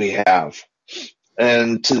rights that we have.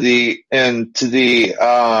 And to the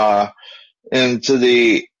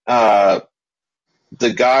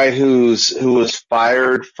guy who was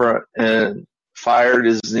fired as an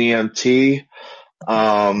EMT,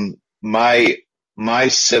 my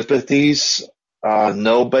sympathies.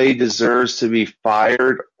 Nobody deserves to be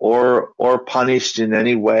fired or punished in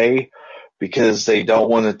any way because they don't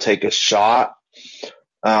want to take a shot.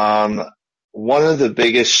 One of the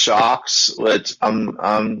biggest shocks, which I'm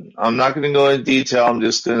not going to go into detail. I'm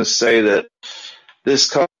just going to say that this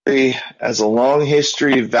country has a long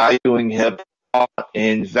history of valuing HIPAA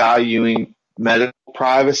and valuing medical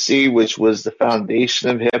privacy, which was the foundation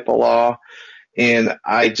of HIPAA law. And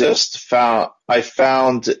I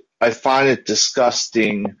find it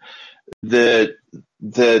disgusting that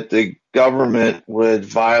the government would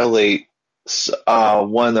violate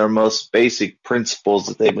one of their most basic principles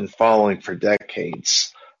that they've been following for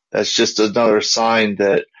decades. That's just another sign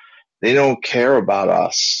that they don't care about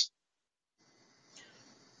us.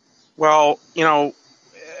 Well,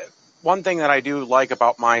 one thing that I do like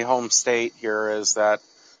about my home state here is that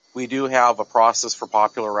we do have a process for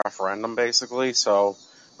popular referendum, basically. So,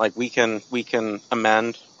 like, we can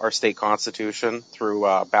amend our state constitution through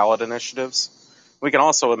ballot initiatives. We can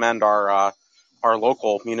also amend our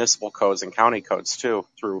local municipal codes and county codes too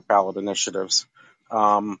through ballot initiatives.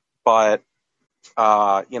 But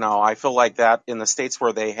I feel like that in the states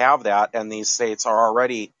where they have that, and these states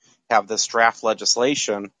already have this draft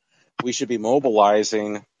legislation, we should be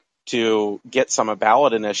mobilizing to get some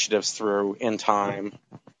ballot initiatives through in time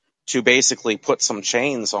to basically put some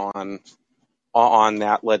chains on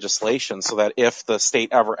that legislation, so that if the state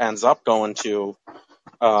ever ends up going to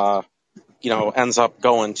a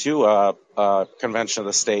convention of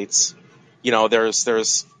the states,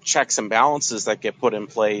 there's checks and balances that get put in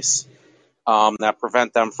place that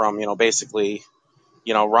prevent them from basically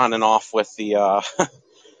running off with the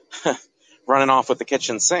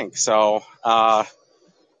kitchen sink. So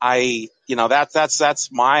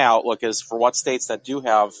that's my outlook, is for what states that do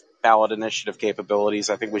have ballot initiative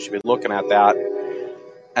capabilities, I think we should be looking at that.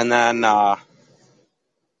 And then I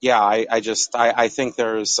think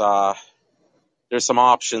there's some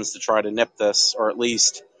options to try to nip this, or at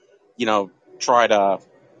least try to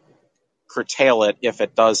curtail it if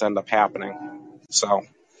it does end up happening. So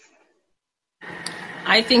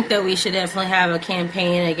I think that we should definitely have a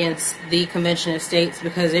campaign against the Convention of States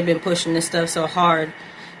because they've been pushing this stuff so hard.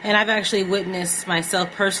 And I've actually witnessed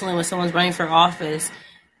myself personally when someone's running for office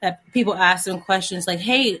that people ask them questions like,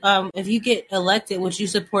 hey, if you get elected, would you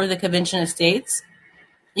support the Convention of States?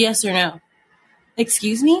 Yes or no?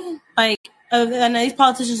 Excuse me? And these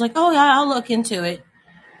politicians are like, oh, yeah, I'll look into it.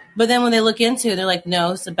 But then when they look into it, they're like,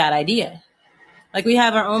 no, it's a bad idea. Like, we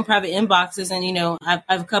have our own private inboxes, and, I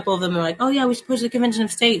have a couple of them that are like, oh, yeah, we should push the Convention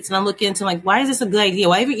of States. And I'm looking into, like, why is this a good idea?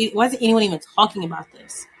 Why isn't anyone even talking about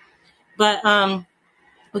this? But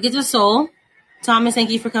we'll get to Soul. Thomas, thank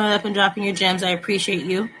you for coming up and dropping your gems. I appreciate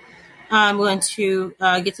you. I'm going to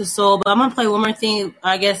get to Soul, but I'm going to play one more thing.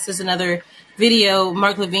 I guess there's another video.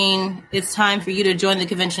 Mark Levine, it's time for you to join the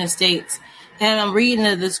Convention of States. And I'm reading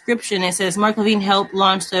the description. It says, Mark Levine helped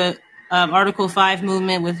launch the Article 5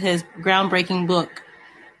 movement with his groundbreaking book.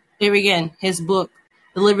 Here again, his book,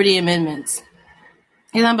 The Liberty Amendments.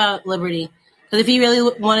 It's not about liberty. Because if he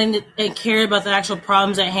really wanted and cared about the actual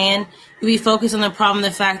problems at hand, he'd be focused on the problem, the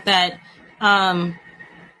fact that that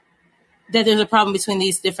there's a problem between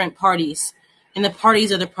these different parties. And the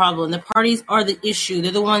parties are the problem. The parties are the issue.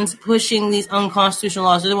 They're the ones pushing these unconstitutional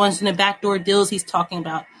laws. They're the ones in the backdoor deals he's talking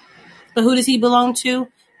about. But who does he belong to?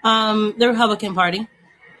 The Republican Party.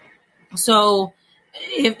 So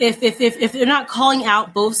if they're not calling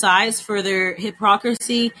out both sides for their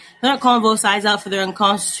hypocrisy, they're not calling both sides out for their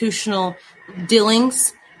unconstitutional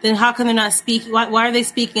dealings, then how come they're not speaking? Why are they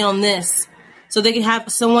speaking on this? So they can have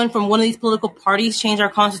someone from one of these political parties change our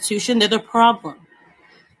Constitution? They're the problem.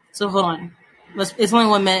 So hold on. It's only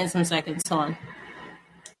 1 minute and some seconds. Hold on.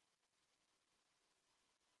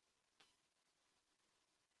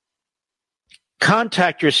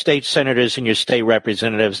 Contact your state senators and your state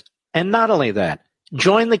representatives. And not only that,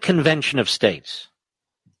 join the Convention of States.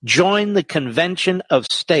 Join the Convention of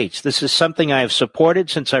States. This is something I have supported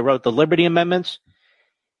since I wrote the Liberty Amendments.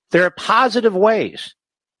 There are positive ways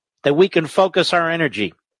that we can focus our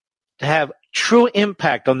energy to have true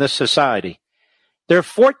impact on this society. There are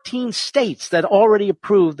 14 states that already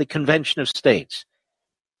approved the Convention of States.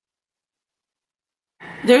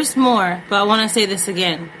 There's more, but I want to say this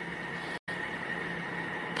again.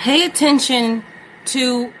 Pay attention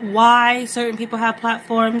to why certain people have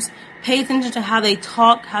platforms. Pay attention to how they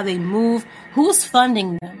talk, how they move, who's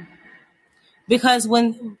funding them. Because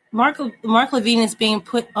when Mark Levine is being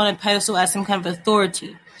put on a pedestal as some kind of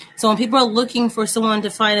authority, so when people are looking for someone to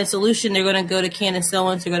find a solution, they're going to go to Candace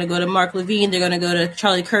Owens, they're going to go to Mark Levine, they're going to go to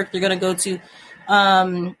Charlie Kirk, they're going to go to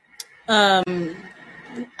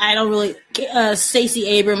Stacey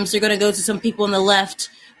Abrams, they're going to go to some people on the left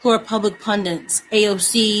who are public pundits,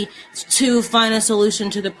 AOC, to find a solution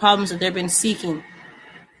to the problems that they've been seeking.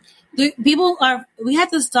 We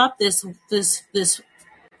have to stop this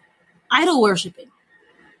idol worshiping.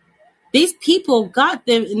 These people got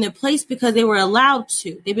them in their place because they were allowed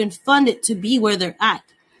to. They've been funded to be where they're at.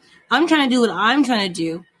 I'm trying to do what I'm trying to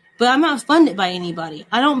do, but I'm not funded by anybody.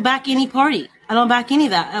 I don't back any party. I don't back any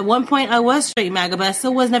of that. At one point, I was straight MAGA, but I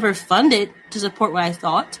still was never funded to support what I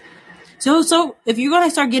thought. So if you're going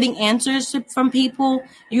to start getting answers from people,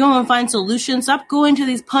 you're going to find solutions. Stop going to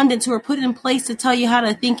these pundits who are put in place to tell you how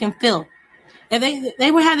to think and feel. If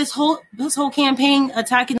they would have this whole campaign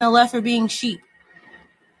attacking the left for being sheep.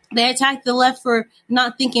 They attacked the left for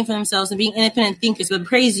not thinking for themselves and being independent thinkers, but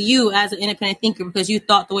praise you as an independent thinker because you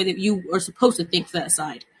thought the way that you are supposed to think for that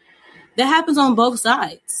side. That happens on both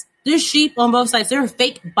sides. There's sheep on both sides. There are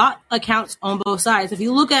fake bot accounts on both sides. If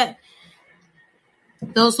you look at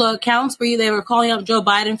those accounts where they were calling out Joe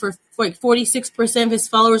Biden for like 46% of his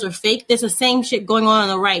followers are fake, there's the same shit going on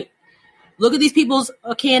the right. Look at these people's,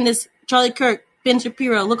 Candace, Charlie Kirk, Ben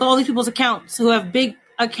Shapiro. Look at all these people's accounts who have big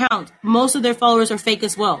accounts. Most of their followers are fake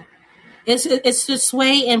as well. It's to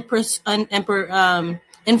sway and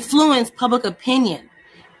influence public opinion.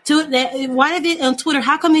 Why did it on Twitter?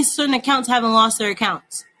 How come these certain accounts haven't lost their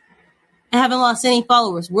accounts and haven't lost any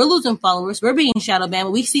followers? We're losing followers. We're being shadow banned,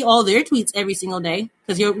 but we see all their tweets every single day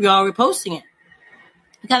because you're all reposting it.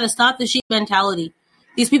 You got to stop the sheep mentality.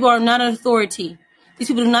 These people are not an authority. These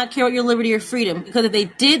people do not care about your liberty or freedom, because if they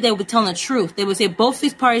did, they would be telling the truth. They would say both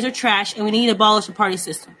these parties are trash and we need to abolish the party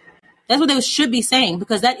system. That's what they should be saying,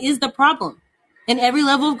 because that is the problem. In every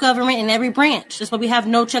level of government, in every branch. That's why we have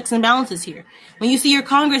no checks and balances here. When you see your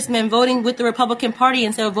congressmen voting with the Republican Party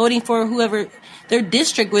instead of voting for whoever their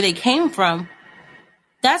district where they came from,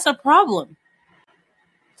 that's a problem.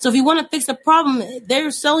 So if you want to fix the problem, they're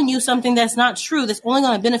selling you something that's not true, that's only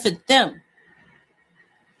going to benefit them.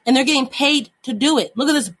 And they're getting paid to do it. Look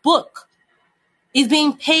at this book. He's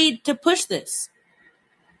being paid to push this.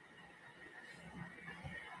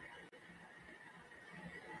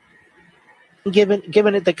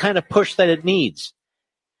 Given it the kind of push that it needs.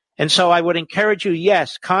 And so I would encourage you,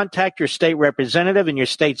 yes, contact your state representative and your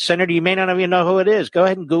state senator. You may not even know who it is. Go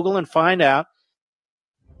ahead and Google and find out.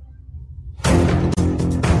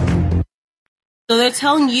 So they're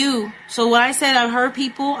telling you. So when I said I've heard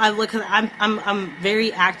people, I'm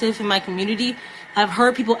very active in my community. I've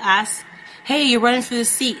heard people ask, "Hey, you're running for this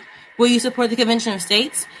seat. Will you support the Convention of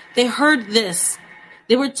States?" They heard this.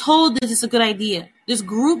 They were told this is a good idea. There's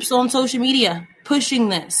groups on social media pushing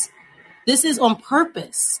this. This is on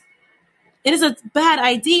purpose. It is a bad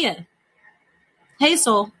idea. Hey,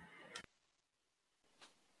 Soul.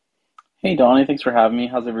 Hey, Donnie. Thanks for having me.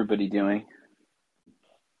 How's everybody doing?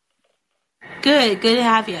 Good to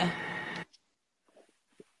have you.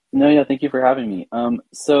 No, yeah, thank you for having me. I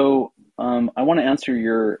want to answer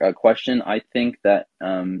your question. I think that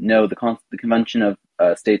no, the Convention of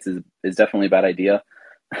States is definitely a bad idea.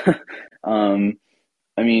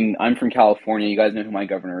 I mean, I'm from California. You guys know who my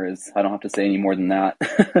governor is. I don't have to say any more than that.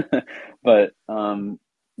 But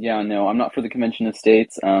yeah, no, I'm not for the Convention of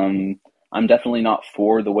States. I'm definitely not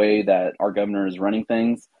for the way that our governor is running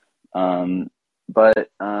things. But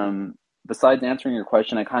besides answering your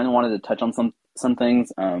question, I kind of wanted to touch on some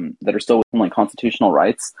things that are still within like constitutional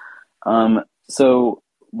rights. So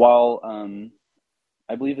while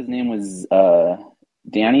I believe his name was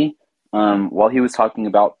Danny, while he was talking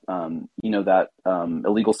about that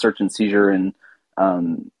illegal search and seizure and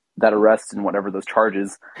that arrest and whatever those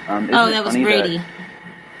charges. That was Brady.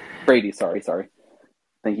 Brady, sorry.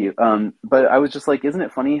 Thank you. But I was just like, isn't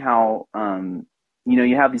it funny how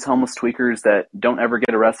you have these homeless tweakers that don't ever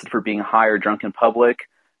get arrested for being high or drunk in public,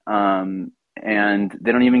 and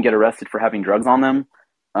they don't even get arrested for having drugs on them.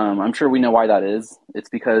 I'm sure we know why that is. It's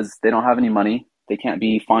because they don't have any money. They can't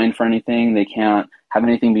be fined for anything. They can't have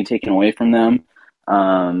anything be taken away from them.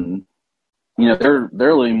 They're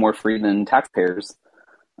living more free than taxpayers.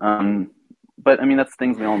 but I mean, that's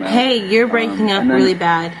things we all know. Hey, you're breaking up really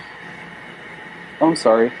bad. Oh, I'm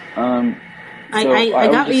sorry. I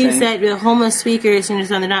got what you said. The homeless speakers,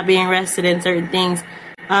 they're not being arrested in certain things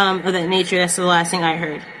of that nature. That's the last thing I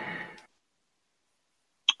heard.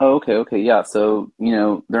 Oh, okay, yeah. So,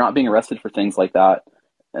 they're not being arrested for things like that.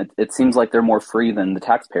 It seems like they're more free than the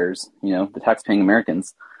taxpayers, the tax-paying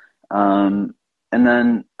Americans. And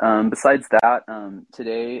then besides that,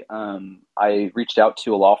 today I reached out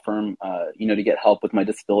to a law firm, to get help with my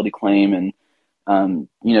disability claim and,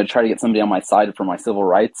 to try to get somebody on my side for my civil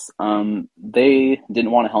rights. They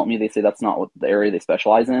didn't want to help me. They say that's not what the area they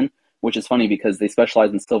specialize in, which is funny because they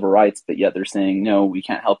specialize in civil rights, but yet they're saying, no, we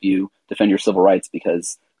can't help you defend your civil rights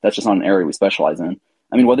because that's just not an area we specialize in.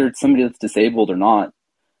 I mean, whether it's somebody that's disabled or not,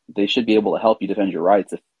 they should be able to help you defend your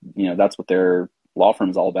rights if, that's what their law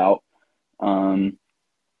firm's all about.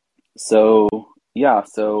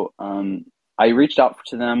 I reached out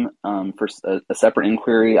to them for a separate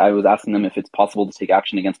inquiry. I was asking them if it's possible to take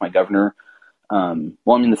action against my governor. I'm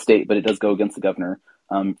in the state, but it does go against the governor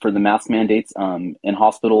for the mask mandates in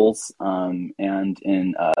hospitals and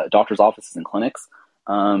in doctors' offices and clinics.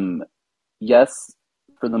 Yes,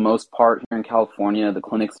 for the most part here in California, the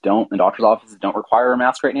clinics don't, the doctor's offices don't require a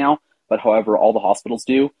mask right now, but however, all the hospitals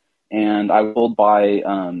do. And I was told by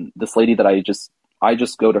this lady that I just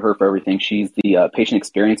go to her for everything. She's the patient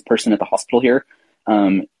experience person at the hospital here.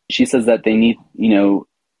 She says that they need, the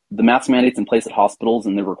mask mandates in place at hospitals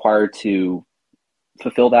and they're required to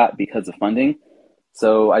fulfill that because of funding.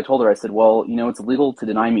 So I told her, I said, well, it's illegal to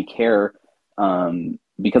deny me care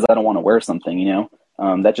because I don't want to wear something,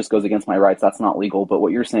 that just goes against my rights. That's not legal. But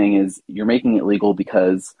what you're saying is you're making it legal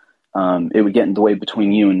because it would get in the way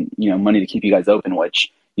between you and, money to keep you guys open,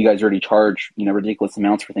 which you guys already charge, ridiculous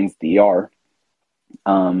amounts for things at the ER.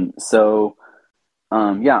 I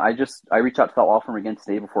reached out to that law firm again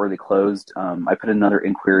today before they closed. I put in another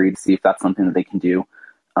inquiry to see if that's something that they can do.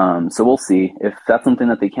 So we'll see. If that's something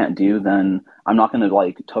that they can't do, then I'm not going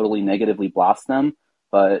to totally negatively blast them,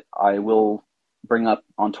 but I will bring up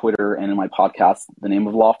on Twitter and in my podcast the name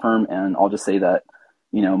of the law firm, and I'll just say that,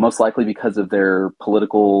 most likely because of their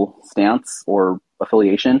political stance or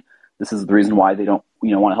affiliation, this is the reason why they don't,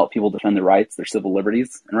 want to help people defend their rights, their civil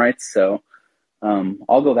liberties and rights. So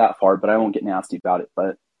I'll go that far, but I won't get nasty about it.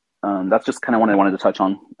 But that's just kind of what I wanted to touch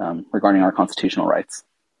on regarding our constitutional rights.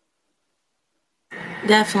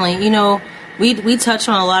 Definitely. We touched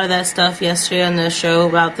on a lot of that stuff yesterday on the show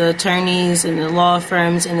about the attorneys and the law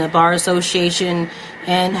firms and the Bar Association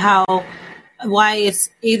and why it's,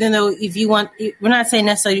 even though if you want, we're not saying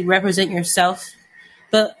necessarily represent yourself,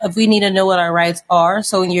 but if we need to know what our rights are,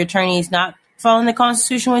 so when your attorney's not following the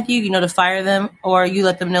Constitution with you, to fire them, or you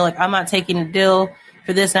let them know, I'm not taking a deal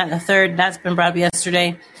for this, that, and the third. That's been brought up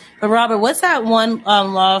yesterday. But Robert, what's that one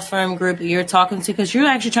law firm group that you're talking to? Because you're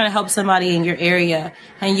actually trying to help somebody in your area,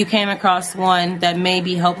 and you came across one that may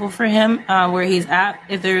be helpful for him where he's at,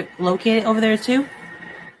 if they're located over there too.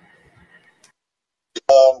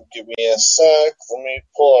 Give me a sec. Let me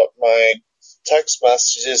pull up my text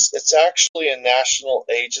messages. It's actually a national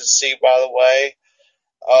agency, by the way.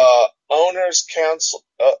 Owners Council.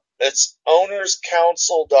 It's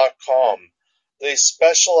ownerscouncil.com. They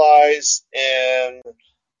specialize in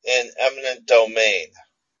eminent domain.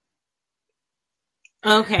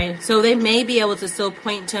 Okay, so they may be able to still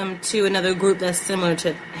point him to another group that's similar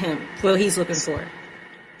to him, what he's looking for.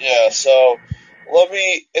 Yeah, so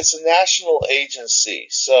it's a national agency,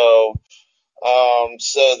 so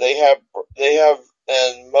they have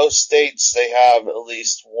in most states they have at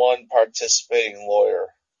least one participating lawyer.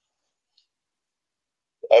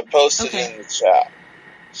 I posted in the chat,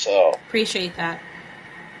 so appreciate that.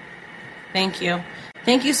 Thank you.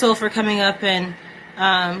 Thank you, Sol, for coming up and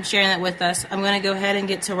sharing that with us. I'm going to go ahead and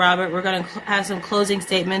get to Robert. We're going to have some closing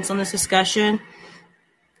statements on this discussion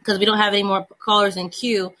because we don't have any more callers in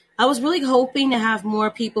queue. I was really hoping to have more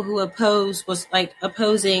people who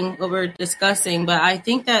opposing what we're discussing, but I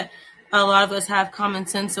think that a lot of us have common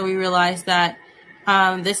sense, so we realize that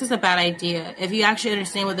this is a bad idea. If you actually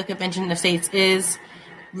understand what the Convention of States is,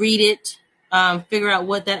 read it, figure out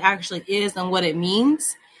what that actually is and what it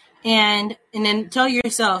means. And then tell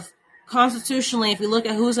yourself, constitutionally, if we look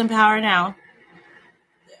at who's in power now,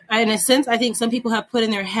 in a sense, I think some people have put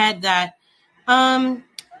in their head that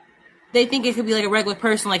they think it could be like a regular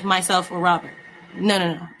person like myself or Robert.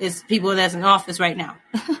 No. It's people that's in office right now.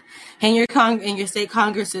 And your state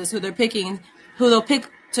congresses who they'll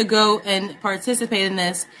pick to go and participate in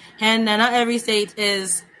this. And not every state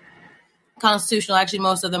is constitutional. Actually,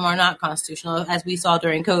 most of them are not constitutional, as we saw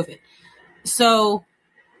during COVID. So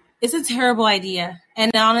it's a terrible idea.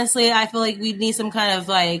 And honestly, I feel like we need some kind of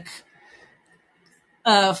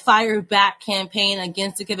fire back campaign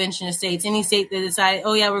against the Convention of States. Any state that decided,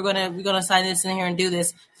 oh yeah, we're gonna sign this in here and do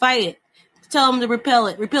this, fight it. Tell them to repeal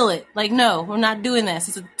it. Like, no, we're not doing this.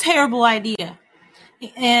 It's a terrible idea.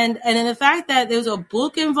 And then the fact that there's a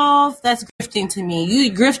book involved, that's grifting to me.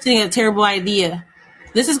 You grifting a terrible idea.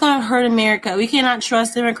 This is going to hurt America. We cannot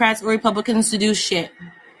trust Democrats or Republicans to do shit.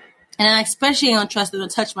 And I especially don't trust them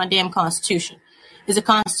to touch my damn Constitution. Is the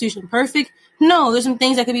Constitution perfect? No, there's some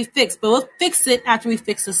things that can be fixed, but we'll fix it after we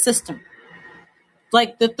fix the system.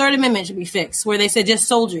 Like the Third Amendment should be fixed, where they said just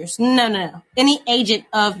soldiers. No. Any agent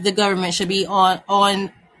of the government should be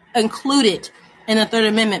on included in the Third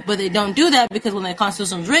Amendment, but they don't do that because when the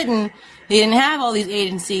Constitution was written, they didn't have all these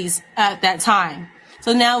agencies at that time.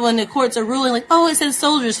 So now when the courts are ruling like, oh, it says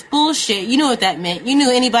soldiers, bullshit. You know what that meant. You knew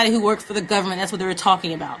anybody who worked for the government. That's what they were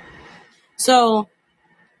talking about. So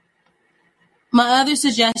my other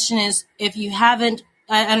suggestion is, if you haven't,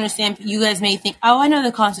 I understand you guys may think, oh, I know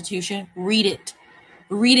the Constitution. Read it.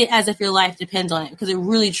 Read it as if your life depends on it, because it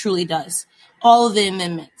really, truly does. All of the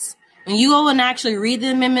amendments. When you go and actually read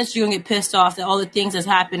the amendments, you're going to get pissed off at all the things that's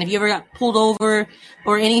happened. If you ever got pulled over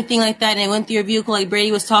or anything like that and they went through your vehicle like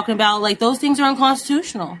Brady was talking about, like, those things are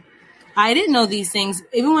unconstitutional. I didn't know these things.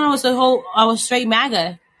 Even when I was straight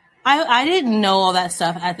MAGA, I didn't know all that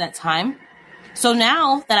stuff at that time. So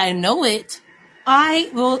now that I know it, I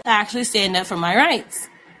will actually stand up for my rights.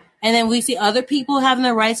 And then we see other people having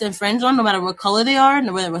their rights infringed on, no matter what color they are,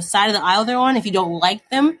 no matter what side of the aisle they're on. If you don't like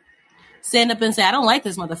them, stand up and say, I don't like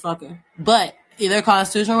this motherfucker. But their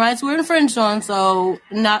constitutional rights were infringed on, so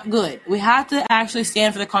not good. We have to actually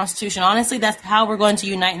stand for the Constitution. Honestly, that's how we're going to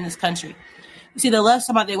unite in this country. You see, the left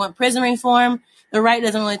talk about they want prison reform. The right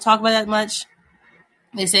doesn't really talk about that much.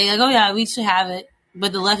 They say, like, oh yeah, we should have it.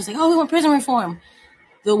 But the left is like, oh, we want prison reform.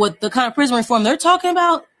 The kind of prison reform they're talking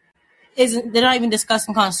about they're not even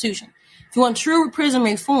discussing Constitution. If you want true prison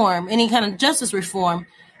reform, any kind of justice reform,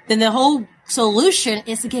 then the whole solution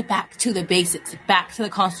is to get back to the basics, back to the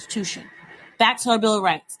Constitution, back to our Bill of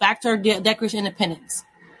Rights, back to our Declaration of Independence.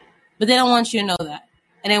 But they don't want you to know that.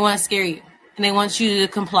 And they want to scare you. And they want you to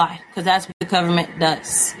comply, because that's what the government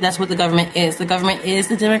does. That's what the government is. The government is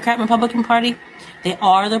the Democrat and Republican Party. They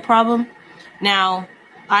are the problem. Now,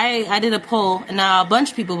 I did a poll, and now a bunch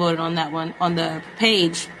of people voted on that one on the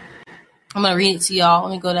page. I'm going to read it to y'all.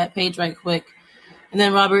 Let me go to that page right quick. And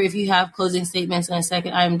then, Robert, if you have closing statements in a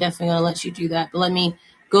second, I'm definitely going to let you do that. But let me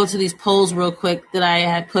go to these polls real quick that I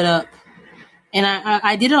had put up. And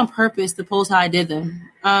I did it on purpose, the polls, how I did them.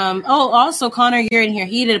 Also, Connor, you're in here.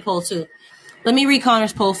 He did a poll, too. Let me read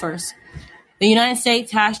Connor's poll first. The United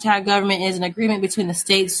States #government is an agreement between the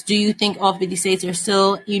states. Do you think all 50 states are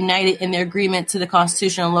still united in their agreement to the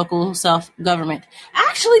Constitution on local self-government?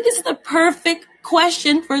 Actually, this is the perfect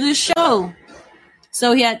question for this show.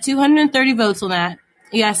 So he had 230 votes on that.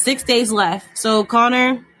 He got 6 days left. So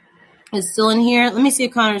Connor is still in here. Let me see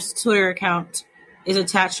if Connor's Twitter account is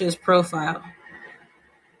attached to his profile.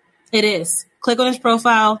 It is. Click on his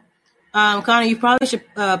profile. Connor, you probably should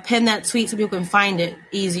pin that tweet so people can find it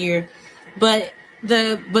easier. But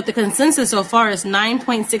the consensus so far is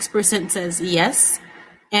 9.6% says yes,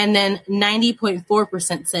 and then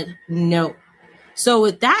 90.4% said no. So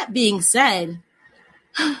with that being said,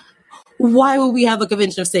 why would we have a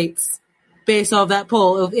convention of states based off that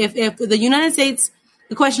poll? If the United States,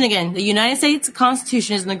 the question again, the United States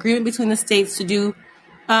Constitution is an agreement between the states to do,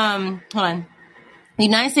 The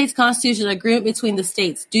United States Constitution is an agreement between the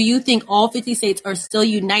states. Do you think all 50 states are still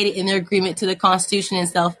united in their agreement to the Constitution and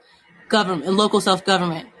self-government, and local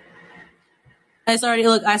self-government? I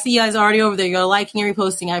see you guys already over there. You're liking and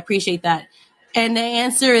reposting. I appreciate that. And the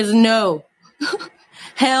answer is no.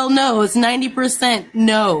 Hell no. It's 90%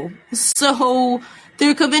 no. So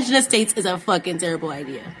the Convention of States is a fucking terrible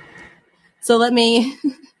idea. So let me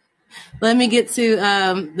get to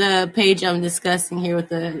the page I'm discussing here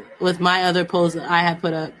with my other polls that I have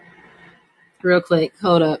put up. Real quick.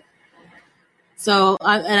 Hold up. So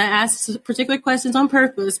I asked particular questions on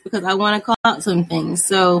purpose because I want to call out some things.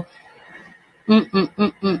 So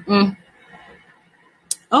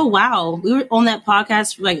Oh wow, we were on that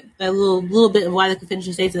podcast for like a little bit of why the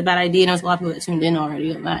Convention of States is a bad idea, and there was a lot of people that tuned in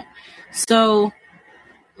already on that. So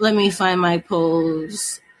let me find my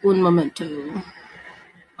polls. Un momento.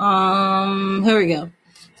 Here we go.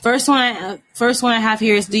 First one I have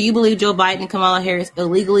here is: do you believe Joe Biden and Kamala Harris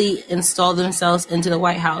illegally installed themselves into the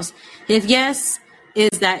White House? If yes,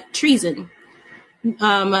 is that treason?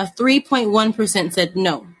 3.1% said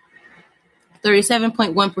no.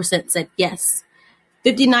 37.1% said yes.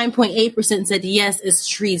 59.8% said yes, it's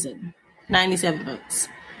treason. 97 votes.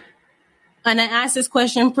 And I asked this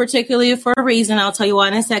question particularly for a reason. I'll tell you why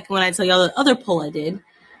in a second when I tell you all the other poll I did.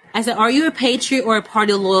 I said, are you a patriot or a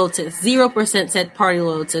party loyalist? 0% said party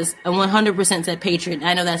loyalist and 100% said patriot.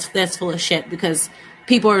 I know that's full of shit because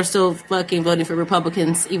people are still fucking voting for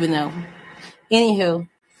Republicans even though. Anywho,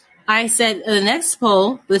 I said the next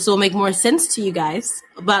poll, this will make more sense to you guys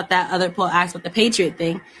about that other poll asked about the patriot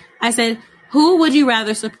thing. I said, who would you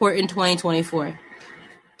rather support in 2024?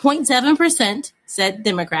 0.7% said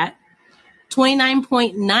Democrat.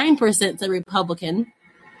 29.9% said Republican,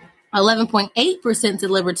 11.8% said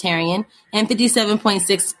Libertarian, and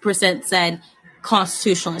 57.6% said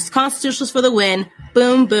Constitutionalist. Constitutionalist for the win.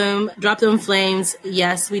 Boom, boom. Drop them flames.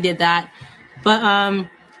 Yes, we did that. But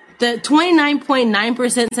the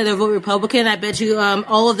 29.9% said they vote Republican. I bet you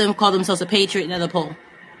all of them call themselves a patriot in the poll.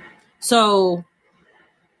 So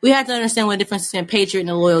we have to understand what the difference between a patriot and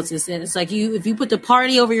a loyalist is. It's like if you put the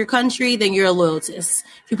party over your country, then you're a loyalist.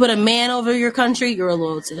 If you put a man over your country, you're a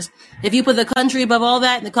loyalist. If you put the country above all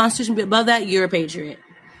that and the Constitution above that, you're a patriot.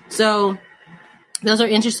 So those are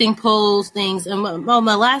interesting polls, things. And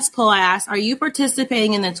my last poll I asked, are you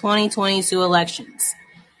participating in the 2022 elections?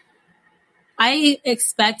 I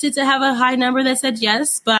expected to have a high number that said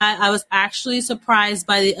yes, but I was actually surprised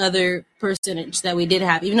by the other percentage that we did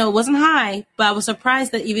have. Even though it wasn't high, but I was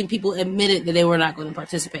surprised that even people admitted that they were not going to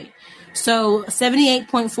participate. So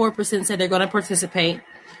 78.4% said they're going to participate.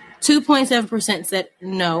 2.7% said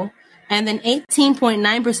no. And then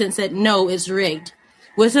 18.9% said no, it's rigged.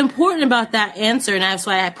 What's important about that answer, and that's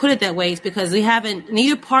why I put it that way, is because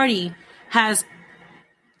neither party has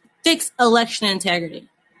fixed election integrity.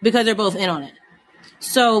 Because they're both in on it.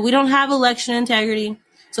 So we don't have election integrity.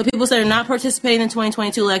 So people say they're not participating in the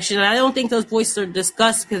 2022 election. And I don't think those voices are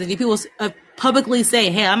discussed because if people publicly say,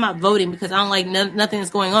 hey, I'm not voting because I don't like nothing that's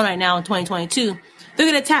going on right now in 2022,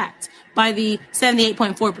 they'll get attacked by the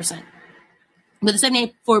 78.4%. But the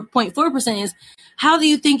 78.4% is, how do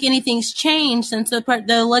you think anything's changed since the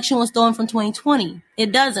election was stolen from 2020?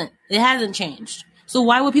 It doesn't. It hasn't changed. So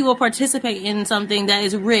why would people participate in something that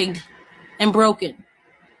is rigged and broken?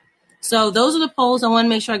 So those are the polls. I want to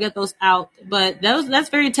make sure I get those out. But that's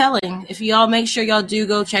very telling. If y'all make sure y'all do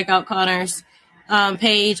go check out Connor's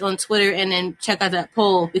page on Twitter and then check out that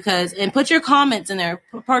poll and put your comments in there.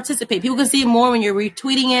 Participate. People can see it more when you're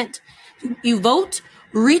retweeting it. You vote,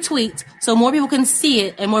 retweet, so more people can see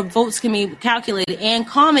it and more votes can be calculated and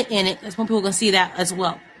comment in it. That's more people can see that as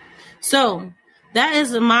well. So that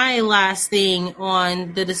is my last thing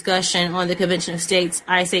on the discussion on the Convention of States.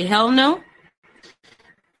 I say hell no.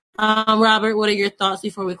 Robert, what are your thoughts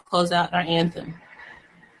before we close out our anthem?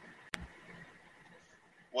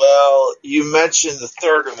 Well, you mentioned the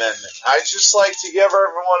Third Amendment. I'd just like to give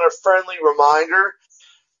everyone a friendly reminder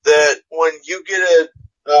that when you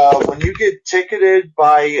get ticketed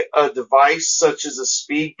by a device such as a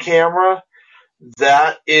speed camera,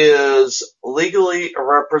 that is legally a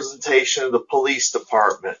representation of the police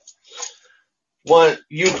department. What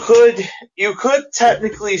you could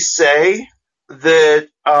technically say that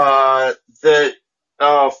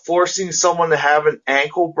forcing someone to have an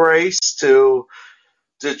ankle brace to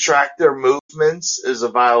track their movements is a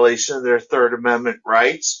violation of their Third Amendment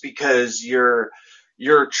rights because you're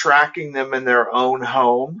tracking them in their own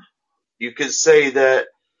home. You could say that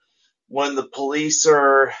when the police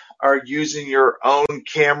are using your own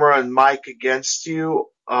camera and mic against you,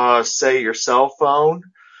 say your cell phone,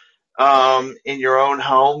 in your own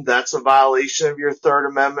home, that's a violation of your Third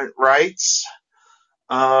Amendment rights.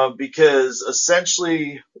 Because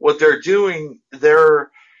essentially what they're doing, the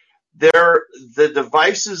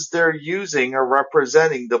devices they're using are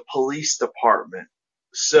representing the police department.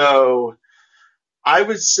 So I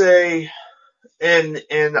would say, and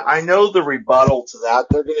I know the rebuttal to that,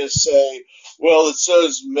 they're going to say, well, it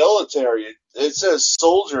says military, it says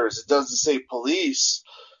soldiers, it doesn't say police.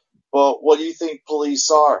 But what do you think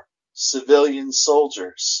police are? Civilian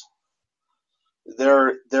soldiers.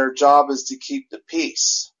 Their job is to keep the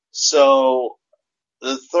peace. So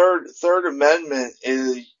the third amendment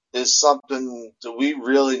is something that we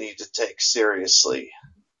really need to take seriously.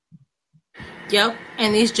 Yep,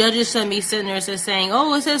 and these judges should be sitting there saying,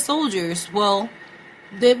 "Oh, it says soldiers." Well,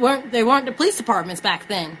 they weren't the police departments back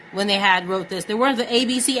then when they wrote this. They weren't the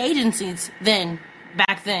ABC agencies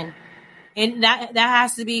back then. And that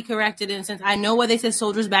has to be corrected in a sense. I know why they said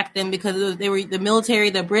soldiers back then because they were the military.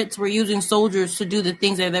 The Brits were using soldiers to do the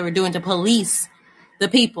things that they were doing to police the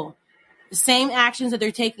people. The same actions that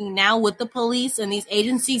they're taking now with the police and these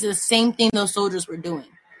agencies is the same thing those soldiers were doing.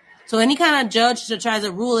 So any kind of judge that tries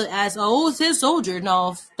to rule it as, oh, it says soldier,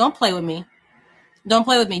 no, don't play with me. Don't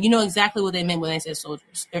play with me. You know exactly what they meant when they said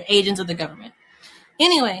soldiers. They're agents of the government.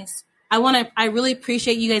 Anyways, I really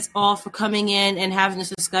appreciate you guys all for coming in and having this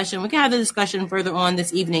discussion. We can have the discussion further on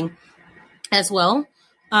this evening as well.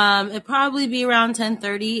 It'll probably be around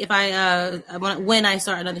 10:30 when I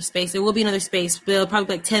start another space. There will be another space, but it'll probably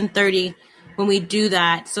be like 10:30 when we do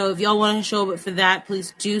that. So if y'all want to show up for that,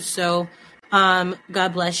 please do so.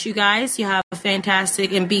 God bless you guys. You have a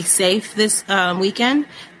fantastic and be safe this weekend.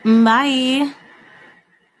 Bye.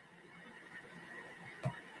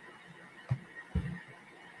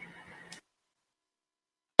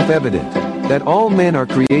 Evident that all men are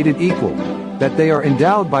created equal, that they are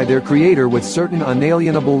endowed by their Creator with certain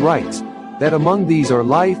unalienable rights, that among these are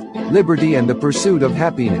life, liberty, and the pursuit of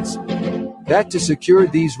happiness. That to secure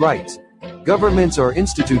these rights, governments are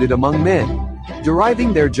instituted among men,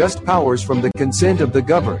 deriving their just powers from the consent of the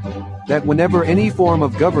governed, that whenever any form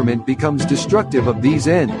of government becomes destructive of these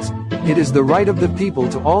ends, it is the right of the people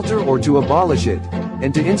to alter or to abolish it,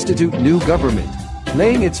 and to institute new government,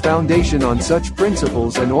 laying its foundation on such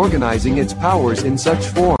principles and organizing its powers in such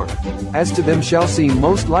form, as to them shall seem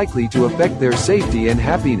most likely to affect their safety and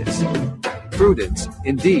happiness. Prudence,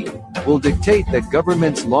 indeed, will dictate that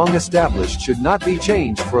governments long established should not be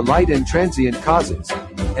changed for light and transient causes,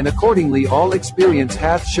 and accordingly all experience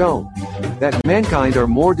hath shown, that mankind are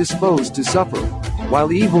more disposed to suffer,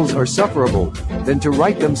 while evils are sufferable, than to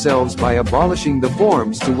right themselves by abolishing the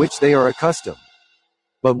forms to which they are accustomed.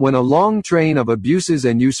 But when a long train of abuses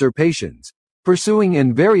and usurpations, pursuing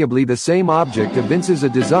invariably the same object, evinces a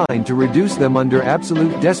design to reduce them under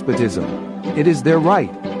absolute despotism, it is their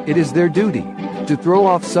right, it is their duty, to throw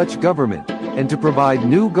off such government, and to provide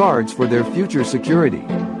new guards for their future security.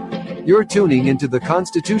 You're tuning into The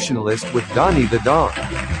Constitutionalist with Donnie the Don.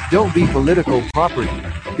 Don't be political property.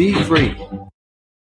 Be free.